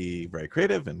be very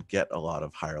creative and get a lot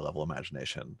of higher level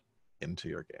imagination into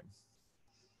your game.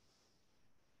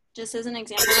 Just as an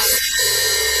example.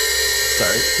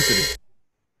 Sorry, continue.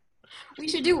 We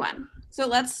should do one. So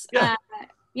let's,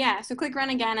 so click run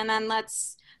again, and then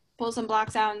let's pull some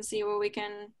blocks out and see what we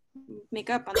can make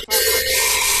up on the fly.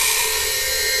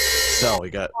 So we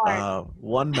got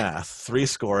 1 math, 3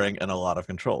 scoring, and a lot of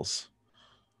controls.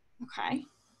 Okay.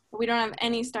 But we don't have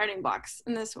any starting blocks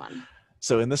in this one.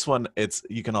 So in this one,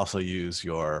 you can also use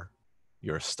your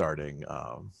starting,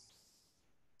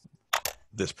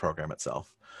 this program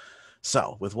itself.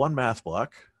 So with 1 math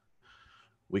block,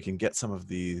 we can get some of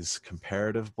these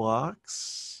comparative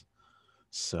blocks.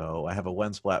 So I have a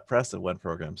when splat press and when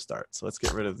program starts. So let's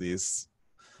get rid of these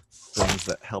things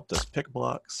that helped us pick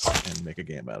blocks and make a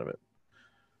game out of it.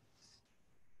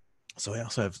 So we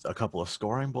also have a couple of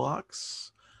scoring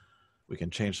blocks. We can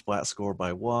change splat score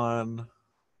by 1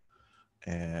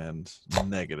 and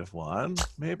 -1,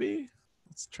 maybe.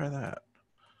 Let's try that.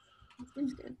 That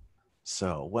seems good.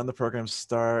 So when the program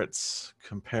starts,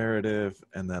 comparative,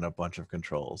 and then a bunch of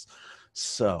controls.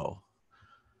 So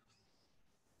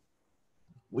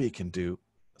we can do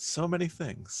so many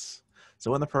things. So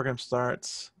when the program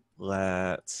starts,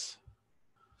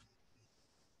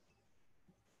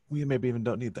 we maybe even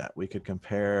don't need that. We could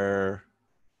compare.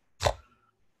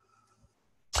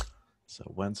 So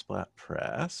when splat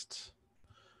pressed,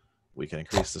 we can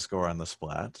increase the score on the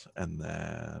splat, and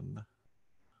then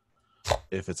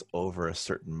if it's over a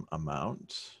certain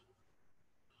amount,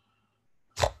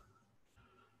 we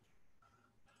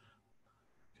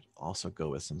could also go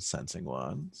with some sensing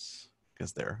ones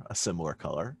because they're a similar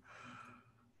color.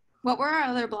 What were our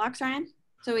other blocks, Ryan?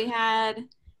 So we had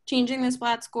changing the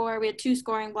splat score, we had 2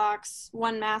 scoring blocks,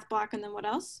 1 math block, and then what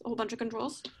else? A whole bunch of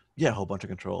controls? Yeah, a whole bunch of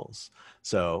controls.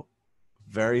 So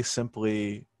very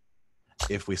simply,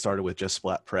 if we started with just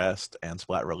splat pressed and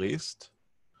splat released,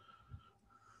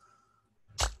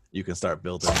 you can start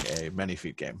building a many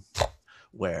feet game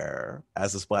where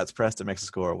as the splat's pressed, it makes a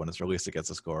score. When it's released, it gets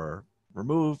a score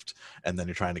removed, and then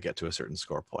you're trying to get to a certain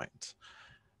score point.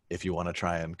 if you want to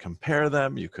try and compare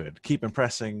them, you could keep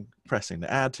pressing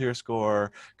to add to your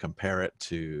score, compare it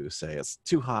to say it's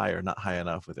too high or not high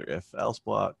enough with your if else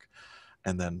block,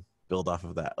 and then build off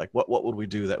of that. Like what would we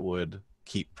do that would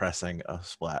keep pressing a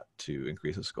splat to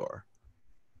increase a score?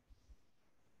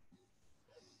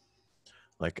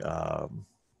 Like a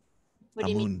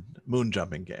moon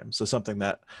jumping game. So something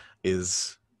that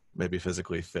is maybe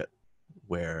physically fit,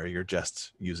 where you're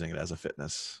just using it as a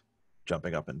fitness,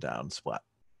 jumping up and down splat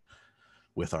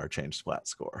with our change splat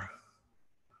score.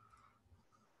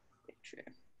 True.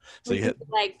 So you hit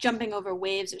like jumping over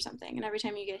waves or something, and every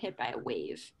time you get hit by a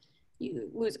wave, you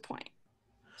lose a point.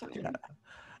 Something like that.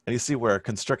 And you see where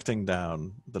constricting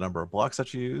down the number of blocks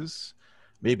that you use,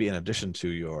 maybe in addition to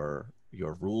your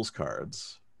rules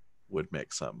cards, would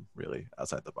make some really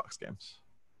outside the box games.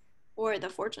 Or the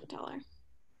fortune teller.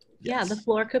 Yes. Yeah, the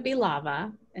floor could be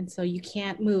lava, and so you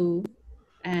can't move,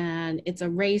 and it's a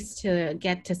race to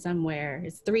get to somewhere.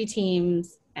 It's 3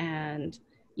 teams, and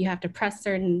you have to press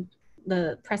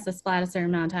the splat a certain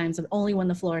amount of times, but only when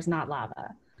the floor is not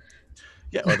lava.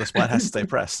 Yeah, or the splat has to stay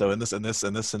pressed. So in this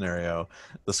scenario,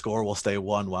 the score will stay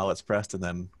 1 while it's pressed and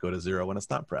then go to 0 when it's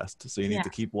not pressed. So you need to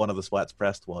keep one of the splats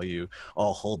pressed while you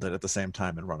all hold it at the same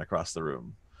time and run across the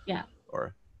room. Yeah.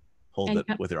 Or hold it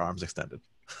with your arms extended.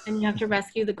 And you have to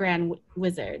rescue the Grand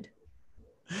Wizard.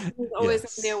 There's always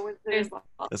going to be a wizard.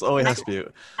 There's always has to be.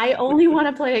 I only want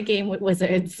to play a game with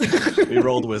wizards. We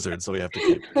rolled wizards, so we have to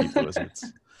keep the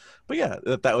wizards. But yeah,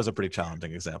 that was a pretty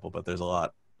challenging example, but there's a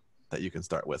lot that you can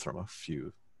start with from a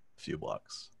few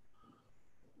blocks.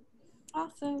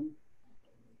 Awesome.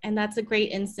 And that's a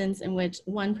great instance in which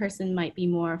one person might be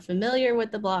more familiar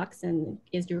with the blocks and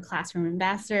is your classroom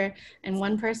ambassador, and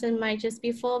one person might just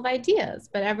be full of ideas,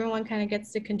 but everyone kind of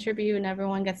gets to contribute and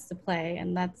everyone gets to play,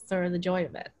 and that's sort of the joy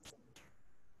of it.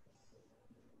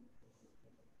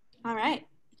 All right.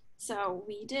 So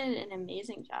we did an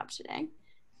amazing job today.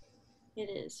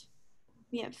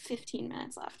 We have 15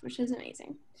 minutes left, which is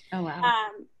amazing. Oh,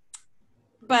 wow.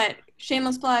 But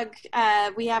shameless plug,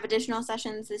 we have additional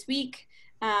sessions this week.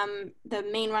 The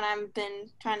main one I've been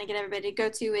trying to get everybody to go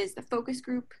to is the focus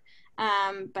group.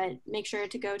 But make sure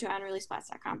to go to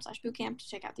unrulySplats.com/bootcamp to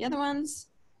check out the other ones.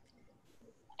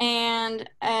 And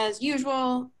as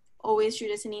usual, always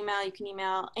shoot us an email. You can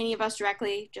email any of us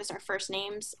directly, just our first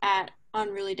names at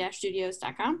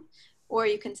unruly-studios.com, or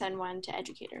you can send one to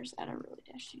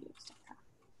educators@unruly-studios.com.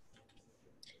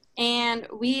 And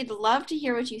we'd love to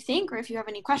hear what you think, or if you have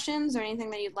any questions or anything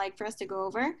that you'd like for us to go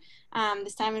over.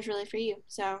 This time is really for you.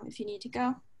 So if you need to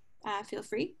go, feel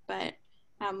free. But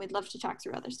we'd love to talk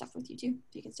through other stuff with you too,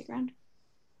 if you can stick around.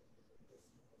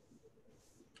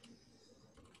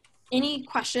 Any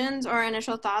questions or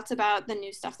initial thoughts about the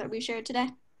new stuff that we shared today?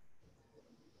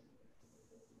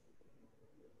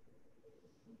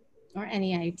 Or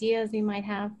any ideas you might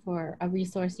have for a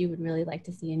resource you would really like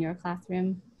to see in your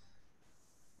classroom?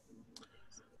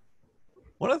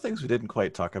 One of the things we didn't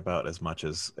quite talk about as much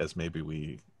as maybe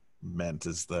we meant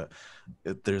is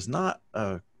there's not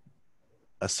a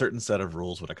certain set of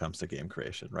rules when it comes to game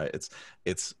creation, right?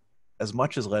 It's as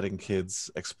much as letting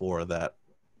kids explore that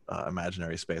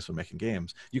imaginary space when making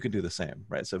games, you can do the same,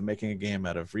 right? So making a game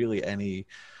out of really any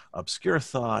obscure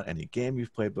thought, any game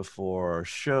you've played before,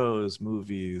 shows,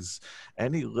 movies,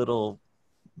 any little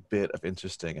bit of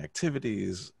interesting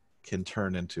activities can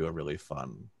turn into a really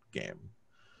fun game.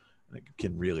 It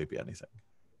can really be anything.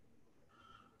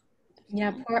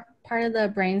 Yeah, part of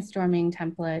the brainstorming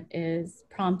template is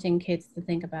prompting kids to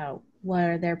think about what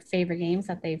are their favorite games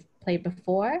that they've played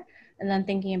before, and then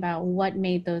thinking about what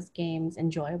made those games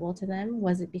enjoyable to them.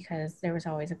 Was it because there was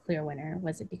always a clear winner?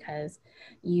 Was it because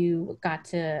you got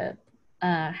to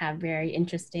have very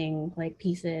interesting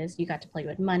pieces? You got to play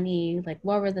with money?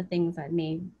 What were the things that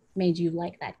made you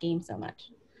like that game so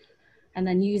much? And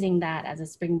then using that as a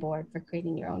springboard for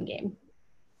creating your own game.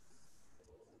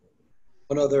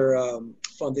 One other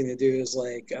fun thing to do is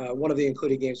one of the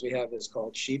included games we have is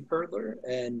called Sheep Hurdler,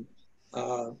 and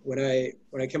when I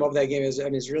came up with that game,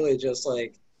 it's really just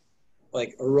like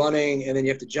a running and then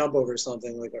you have to jump over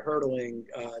something, like a hurdling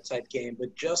type game,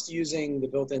 but just using the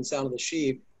built-in sound of the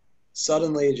sheep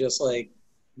suddenly just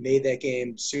made that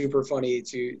game super funny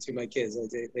to my kids.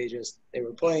 They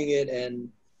were playing it, and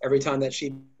every time that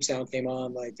sheep sound came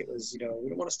on, it was, we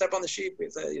don't want to step on the sheep.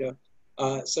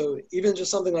 So even just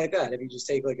something like that, if you just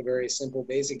take a very simple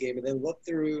basic game and then look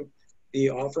through the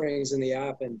offerings in the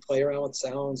app and play around with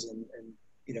sounds and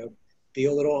be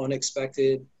a little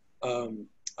unexpected.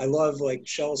 I love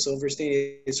Shel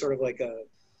Silverstein. He's sort of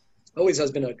always has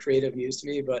been a creative muse to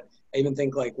me, but I even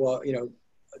think of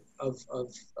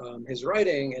his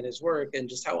writing and his work and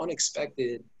just how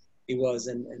unexpected he was,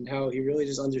 and how he really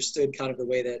just understood kind of the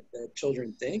way that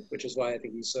children think, which is why I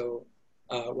think he's so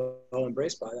well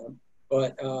embraced by them.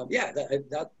 But yeah,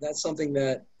 that's something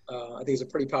that I think is a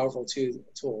pretty powerful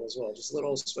tool as well. Just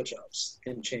little switch ups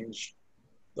can change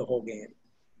the whole game.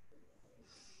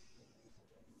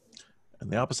 And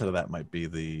the opposite of that might be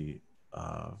the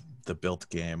built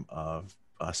game of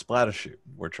splatter shoot.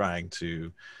 We're trying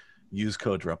to use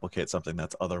code to replicate something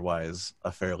that's otherwise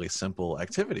a fairly simple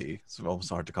activity. It's almost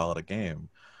hard to call it a game,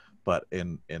 but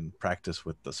in practice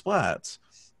with the splats,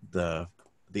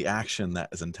 the action that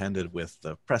is intended with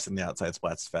the pressing the outside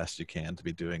splats as fast as you can to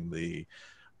be doing the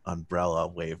umbrella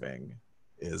waving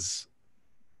is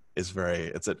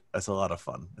very, it's a lot of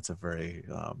fun. It's a very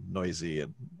noisy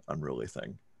and unruly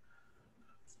thing.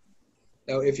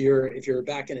 Now, if you're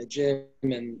back in a gym,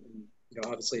 and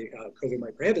obviously COVID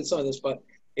might prohibit some of this, but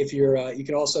if you're you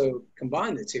can also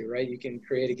combine the two, right? You can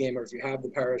create a game where if you have the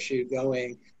parachute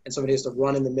going and somebody has to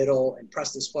run in the middle and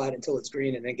press the splat until it's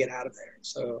green and then get out of there.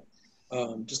 So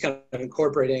just kind of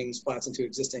incorporating splats into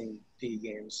existing PE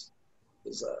games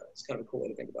is kind of a cool way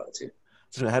to think about it too.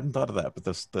 So I hadn't thought of that, but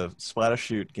the splatter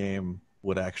shoot game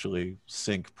would actually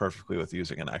sync perfectly with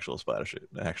using an actual splatter shoot,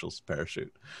 an actual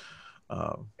parachute,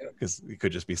 because you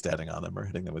could just be standing on them or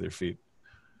hitting them with your feet.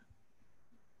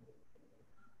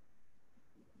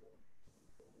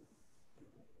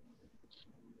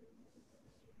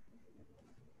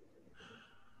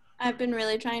 I've been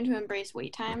really trying to embrace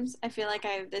wait times. I feel like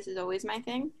this is always my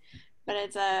thing, but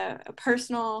it's a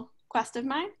personal quest of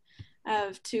mine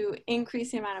to increase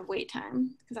the amount of wait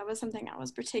time, because that was something I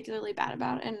was particularly bad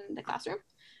about in the classroom,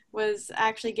 was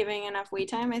actually giving enough wait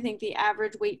time. I think the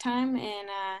average wait time in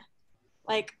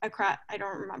I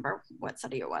don't remember what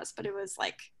study it was, but it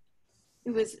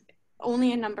was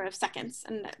only a number of seconds,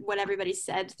 and what everybody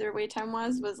said their wait time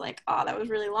was like, oh, that was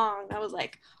really long. That was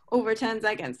like over 10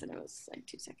 seconds, and it was like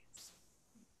 2 seconds.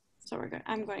 So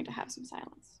I'm going to have some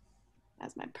silence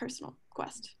as my personal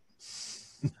quest.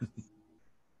 You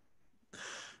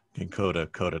can code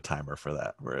a timer for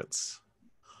that, where it's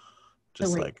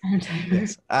just like,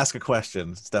 yes, ask a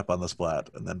question, step on the splat,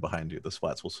 and then behind you the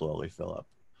splats will slowly fill up.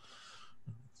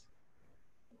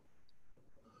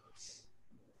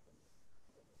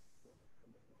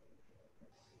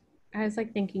 I was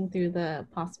thinking through the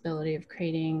possibility of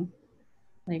creating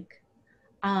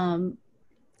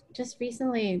just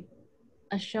recently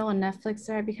a show on Netflix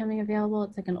started becoming available.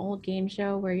 It's like an old game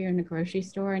show where you're in a grocery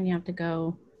store and you have to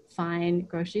go find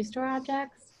grocery store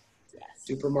objects. Yes.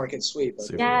 Supermarket sweep.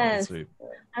 Yes. Sweep.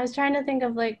 I was trying to think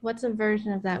of what's a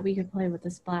version of that we could play with the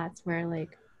splats where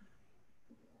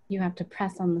you have to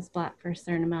press on the splat for a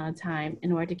certain amount of time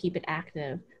in order to keep it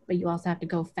active, but you also have to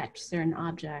go fetch certain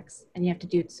objects, and you have to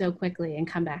do it so quickly and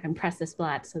come back and press the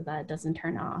splat so that it doesn't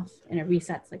turn off and it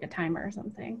resets like a timer or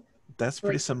something. That's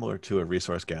pretty similar to a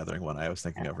resource gathering one I was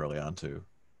thinking of early on too.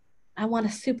 I want a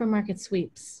supermarket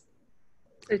sweeps.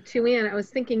 So to Ann, I was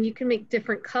thinking you can make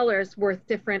different colors worth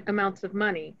different amounts of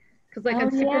money. Because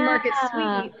on supermarket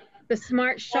sweep, the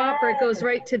smart shopper goes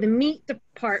right to the meat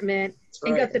department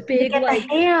and got the big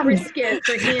briskets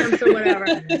or hams or whatever.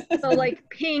 So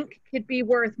pink could be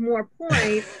worth more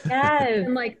points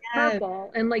than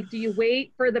purple. And do you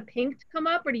wait for the pink to come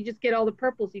up, or do you just get all the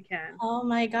purples you can? Oh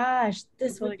my gosh,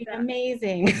 this would be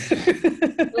amazing.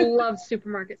 I love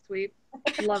supermarket sweep.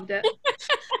 Loved it.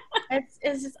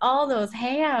 It's just all those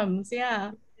hams.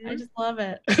 Yeah. I just love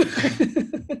it.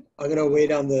 I'm gonna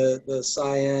wait on the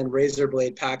cyan razor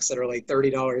blade packs that are like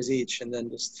 $30 each, and then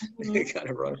just kind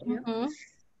of run. Mm-hmm.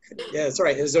 Yeah, that's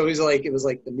right. It was always it was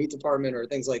the meat department or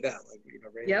things like that.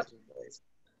 Yep.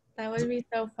 That would be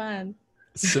so fun.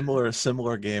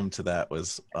 Similar game to that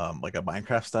was like a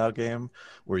Minecraft style game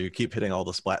where you keep hitting all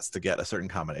the splats to get a certain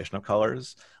combination of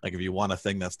colors. Like if you want a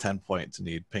thing that's 10 points, you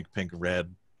need pink, pink,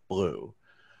 red, blue.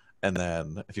 And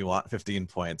then if you want 15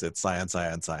 points, it's cyan,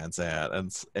 cyan, cyan, cyan.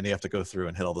 And you have to go through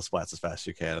and hit all the splats as fast as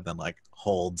you can, and then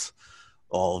hold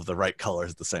all of the right colors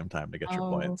at the same time to get your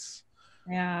points.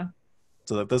 Yeah.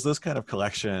 So that there's this kind of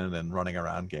collection and running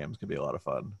around games can be a lot of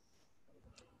fun.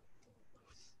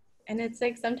 And it's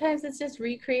sometimes it's just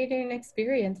recreating an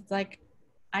experience. It's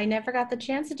I never got the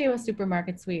chance to do a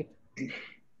supermarket sweep.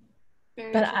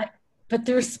 But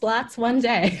there were splats one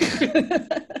day.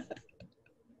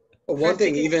 But one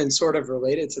thing even sort of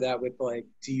related to that with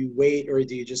do you wait or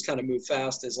do you just kind of move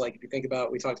fast is if you think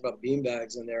about, we talked about the bean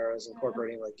bags in there as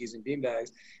incorporating using bean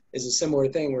bags, is a similar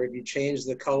thing where if you change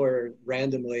the color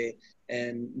randomly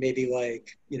and maybe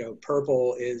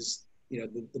purple is,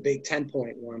 the big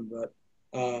 10-point one, but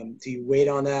do you wait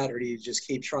on that or do you just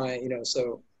keep trying,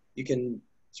 so you can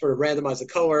sort of randomize the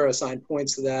color, assign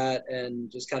points to that,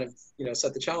 and just kind of,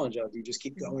 set the challenge of, do you just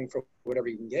keep going for whatever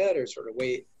you can get, or sort of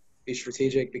wait, be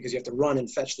strategic, because you have to run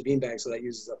and fetch the beanbag, so that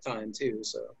uses up time too.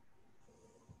 So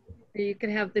you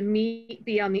can have the meat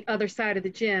be on the other side of the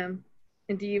gym,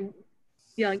 and do you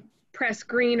press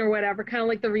green or whatever, kind of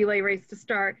like the relay race to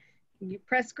start. You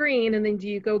press green, and then do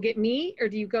you go get meat, or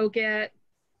do you go get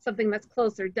something that's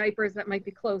closer, diapers that might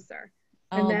be closer?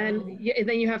 And then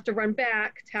you have to run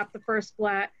back, tap the first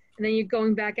splat, and then you're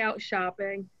going back out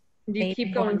shopping. And do you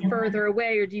keep going further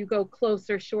away, or do you go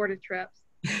closer, shorter trips?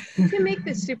 You can make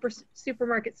this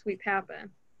supermarket sweep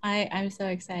happen. I'm so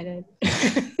excited.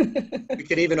 You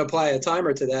could even apply a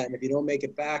timer to that, and if you don't make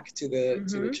it back to the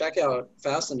checkout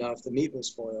fast enough, the meat will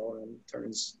spoil and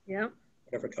turns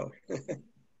whatever color.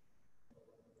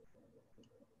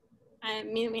 I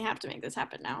mean, we have to make this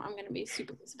happen now. I'm going to be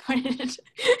super disappointed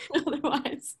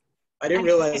otherwise. I didn't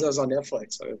realize I was on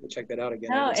Netflix. So I have to check that out again.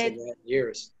 No, I haven't seen that in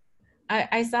years.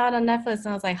 I saw it on Netflix and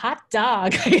I was like, hot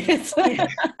dog. It's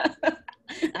like,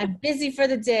 I'm busy for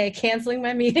the day, canceling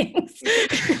my meetings.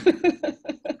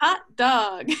 Hot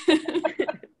dog.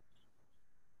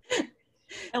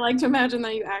 I like to imagine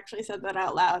that you actually said that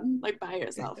out loud, like by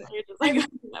yourself. You're just like,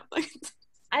 Netflix.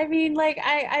 I mean, like,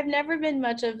 I've never been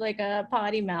much of like a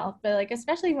potty mouth, but like,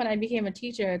 especially when I became a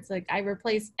teacher, it's like I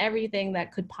replaced everything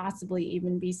that could possibly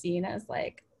even be seen as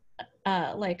like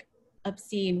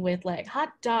obscene with like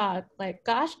hot dog, like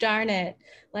gosh darn it,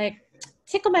 like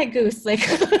tickle my goose, like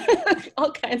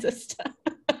all kinds of stuff.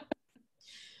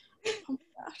 Oh my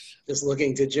gosh. Just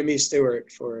looking to Jimmy Stewart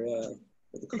for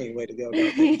the clean way to go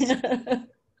about things.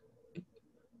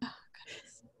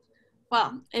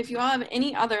 Well, if you all have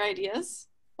any other ideas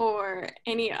or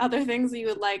any other things that you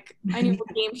would like, any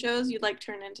game shows you'd like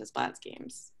turned into Splats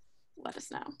games, let us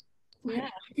know. We're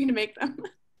happy to make them.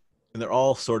 And they're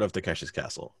all sort of Takeshi's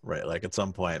Castle, right? Like at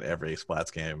some point, every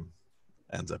Splats game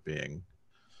ends up being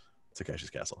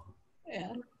Takeshi's Castle.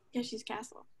 Yeah, Takeshi's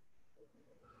Castle.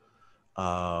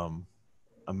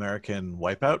 American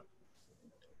Wipeout,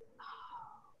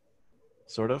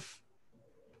 sort of.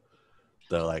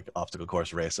 The like obstacle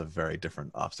course race of very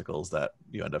different obstacles that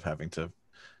you end up having to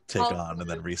take on and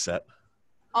then reset.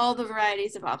 All the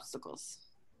varieties of obstacles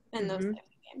in those types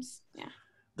of games. Yeah.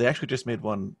 They actually just made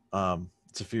one.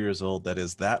 It's a few years old. That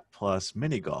is that plus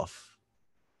mini golf,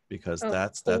 because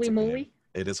that's Holy moly.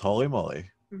 It is holy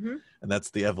moly, and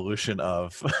that's the evolution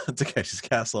of Takeshi's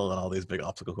Castle and all these big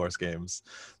obstacle course games.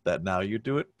 That now you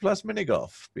do it plus mini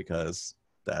golf because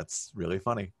that's really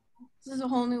funny. This is a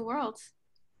whole new world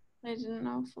I didn't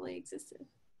know fully existed.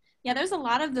 Yeah, there's a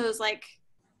lot of those like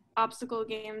obstacle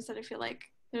games that I feel like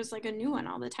there's like a new one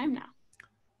all the time now.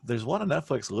 There's one on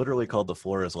Netflix literally called The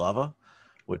Floor is Lava,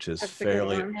 which is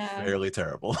fairly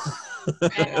terrible.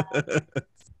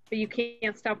 But you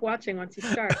can't stop watching once you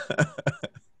start.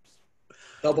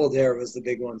 Double Dare was the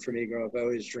big one for me growing up. I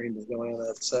always dreamed of going on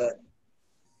that set.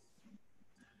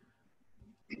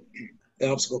 The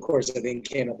obstacle course, I think,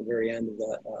 came at the very end of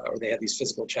that, or they had these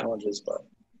physical challenges, but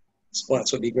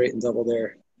Splats would be great in Double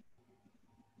Dare.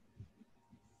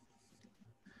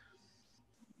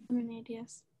 Many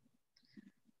ideas.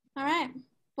 All right.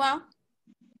 Well,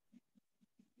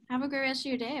 have a great rest of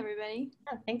your day, everybody.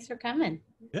 Oh, thanks for coming.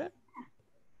 Yeah.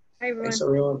 Hi, everyone. Thanks,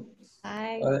 everyone.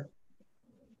 Bye. Bye.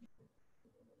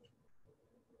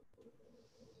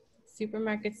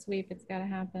 Supermarket sweep, it's got to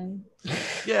happen.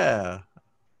 Yeah.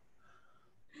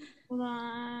 Hold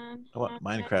on. I want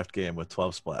Minecraft game with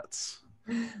 12 splats.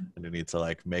 And you need to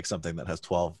like make something that has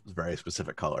 12 very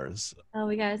specific colors. Oh,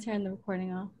 we got to turn the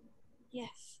recording off.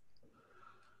 Yes.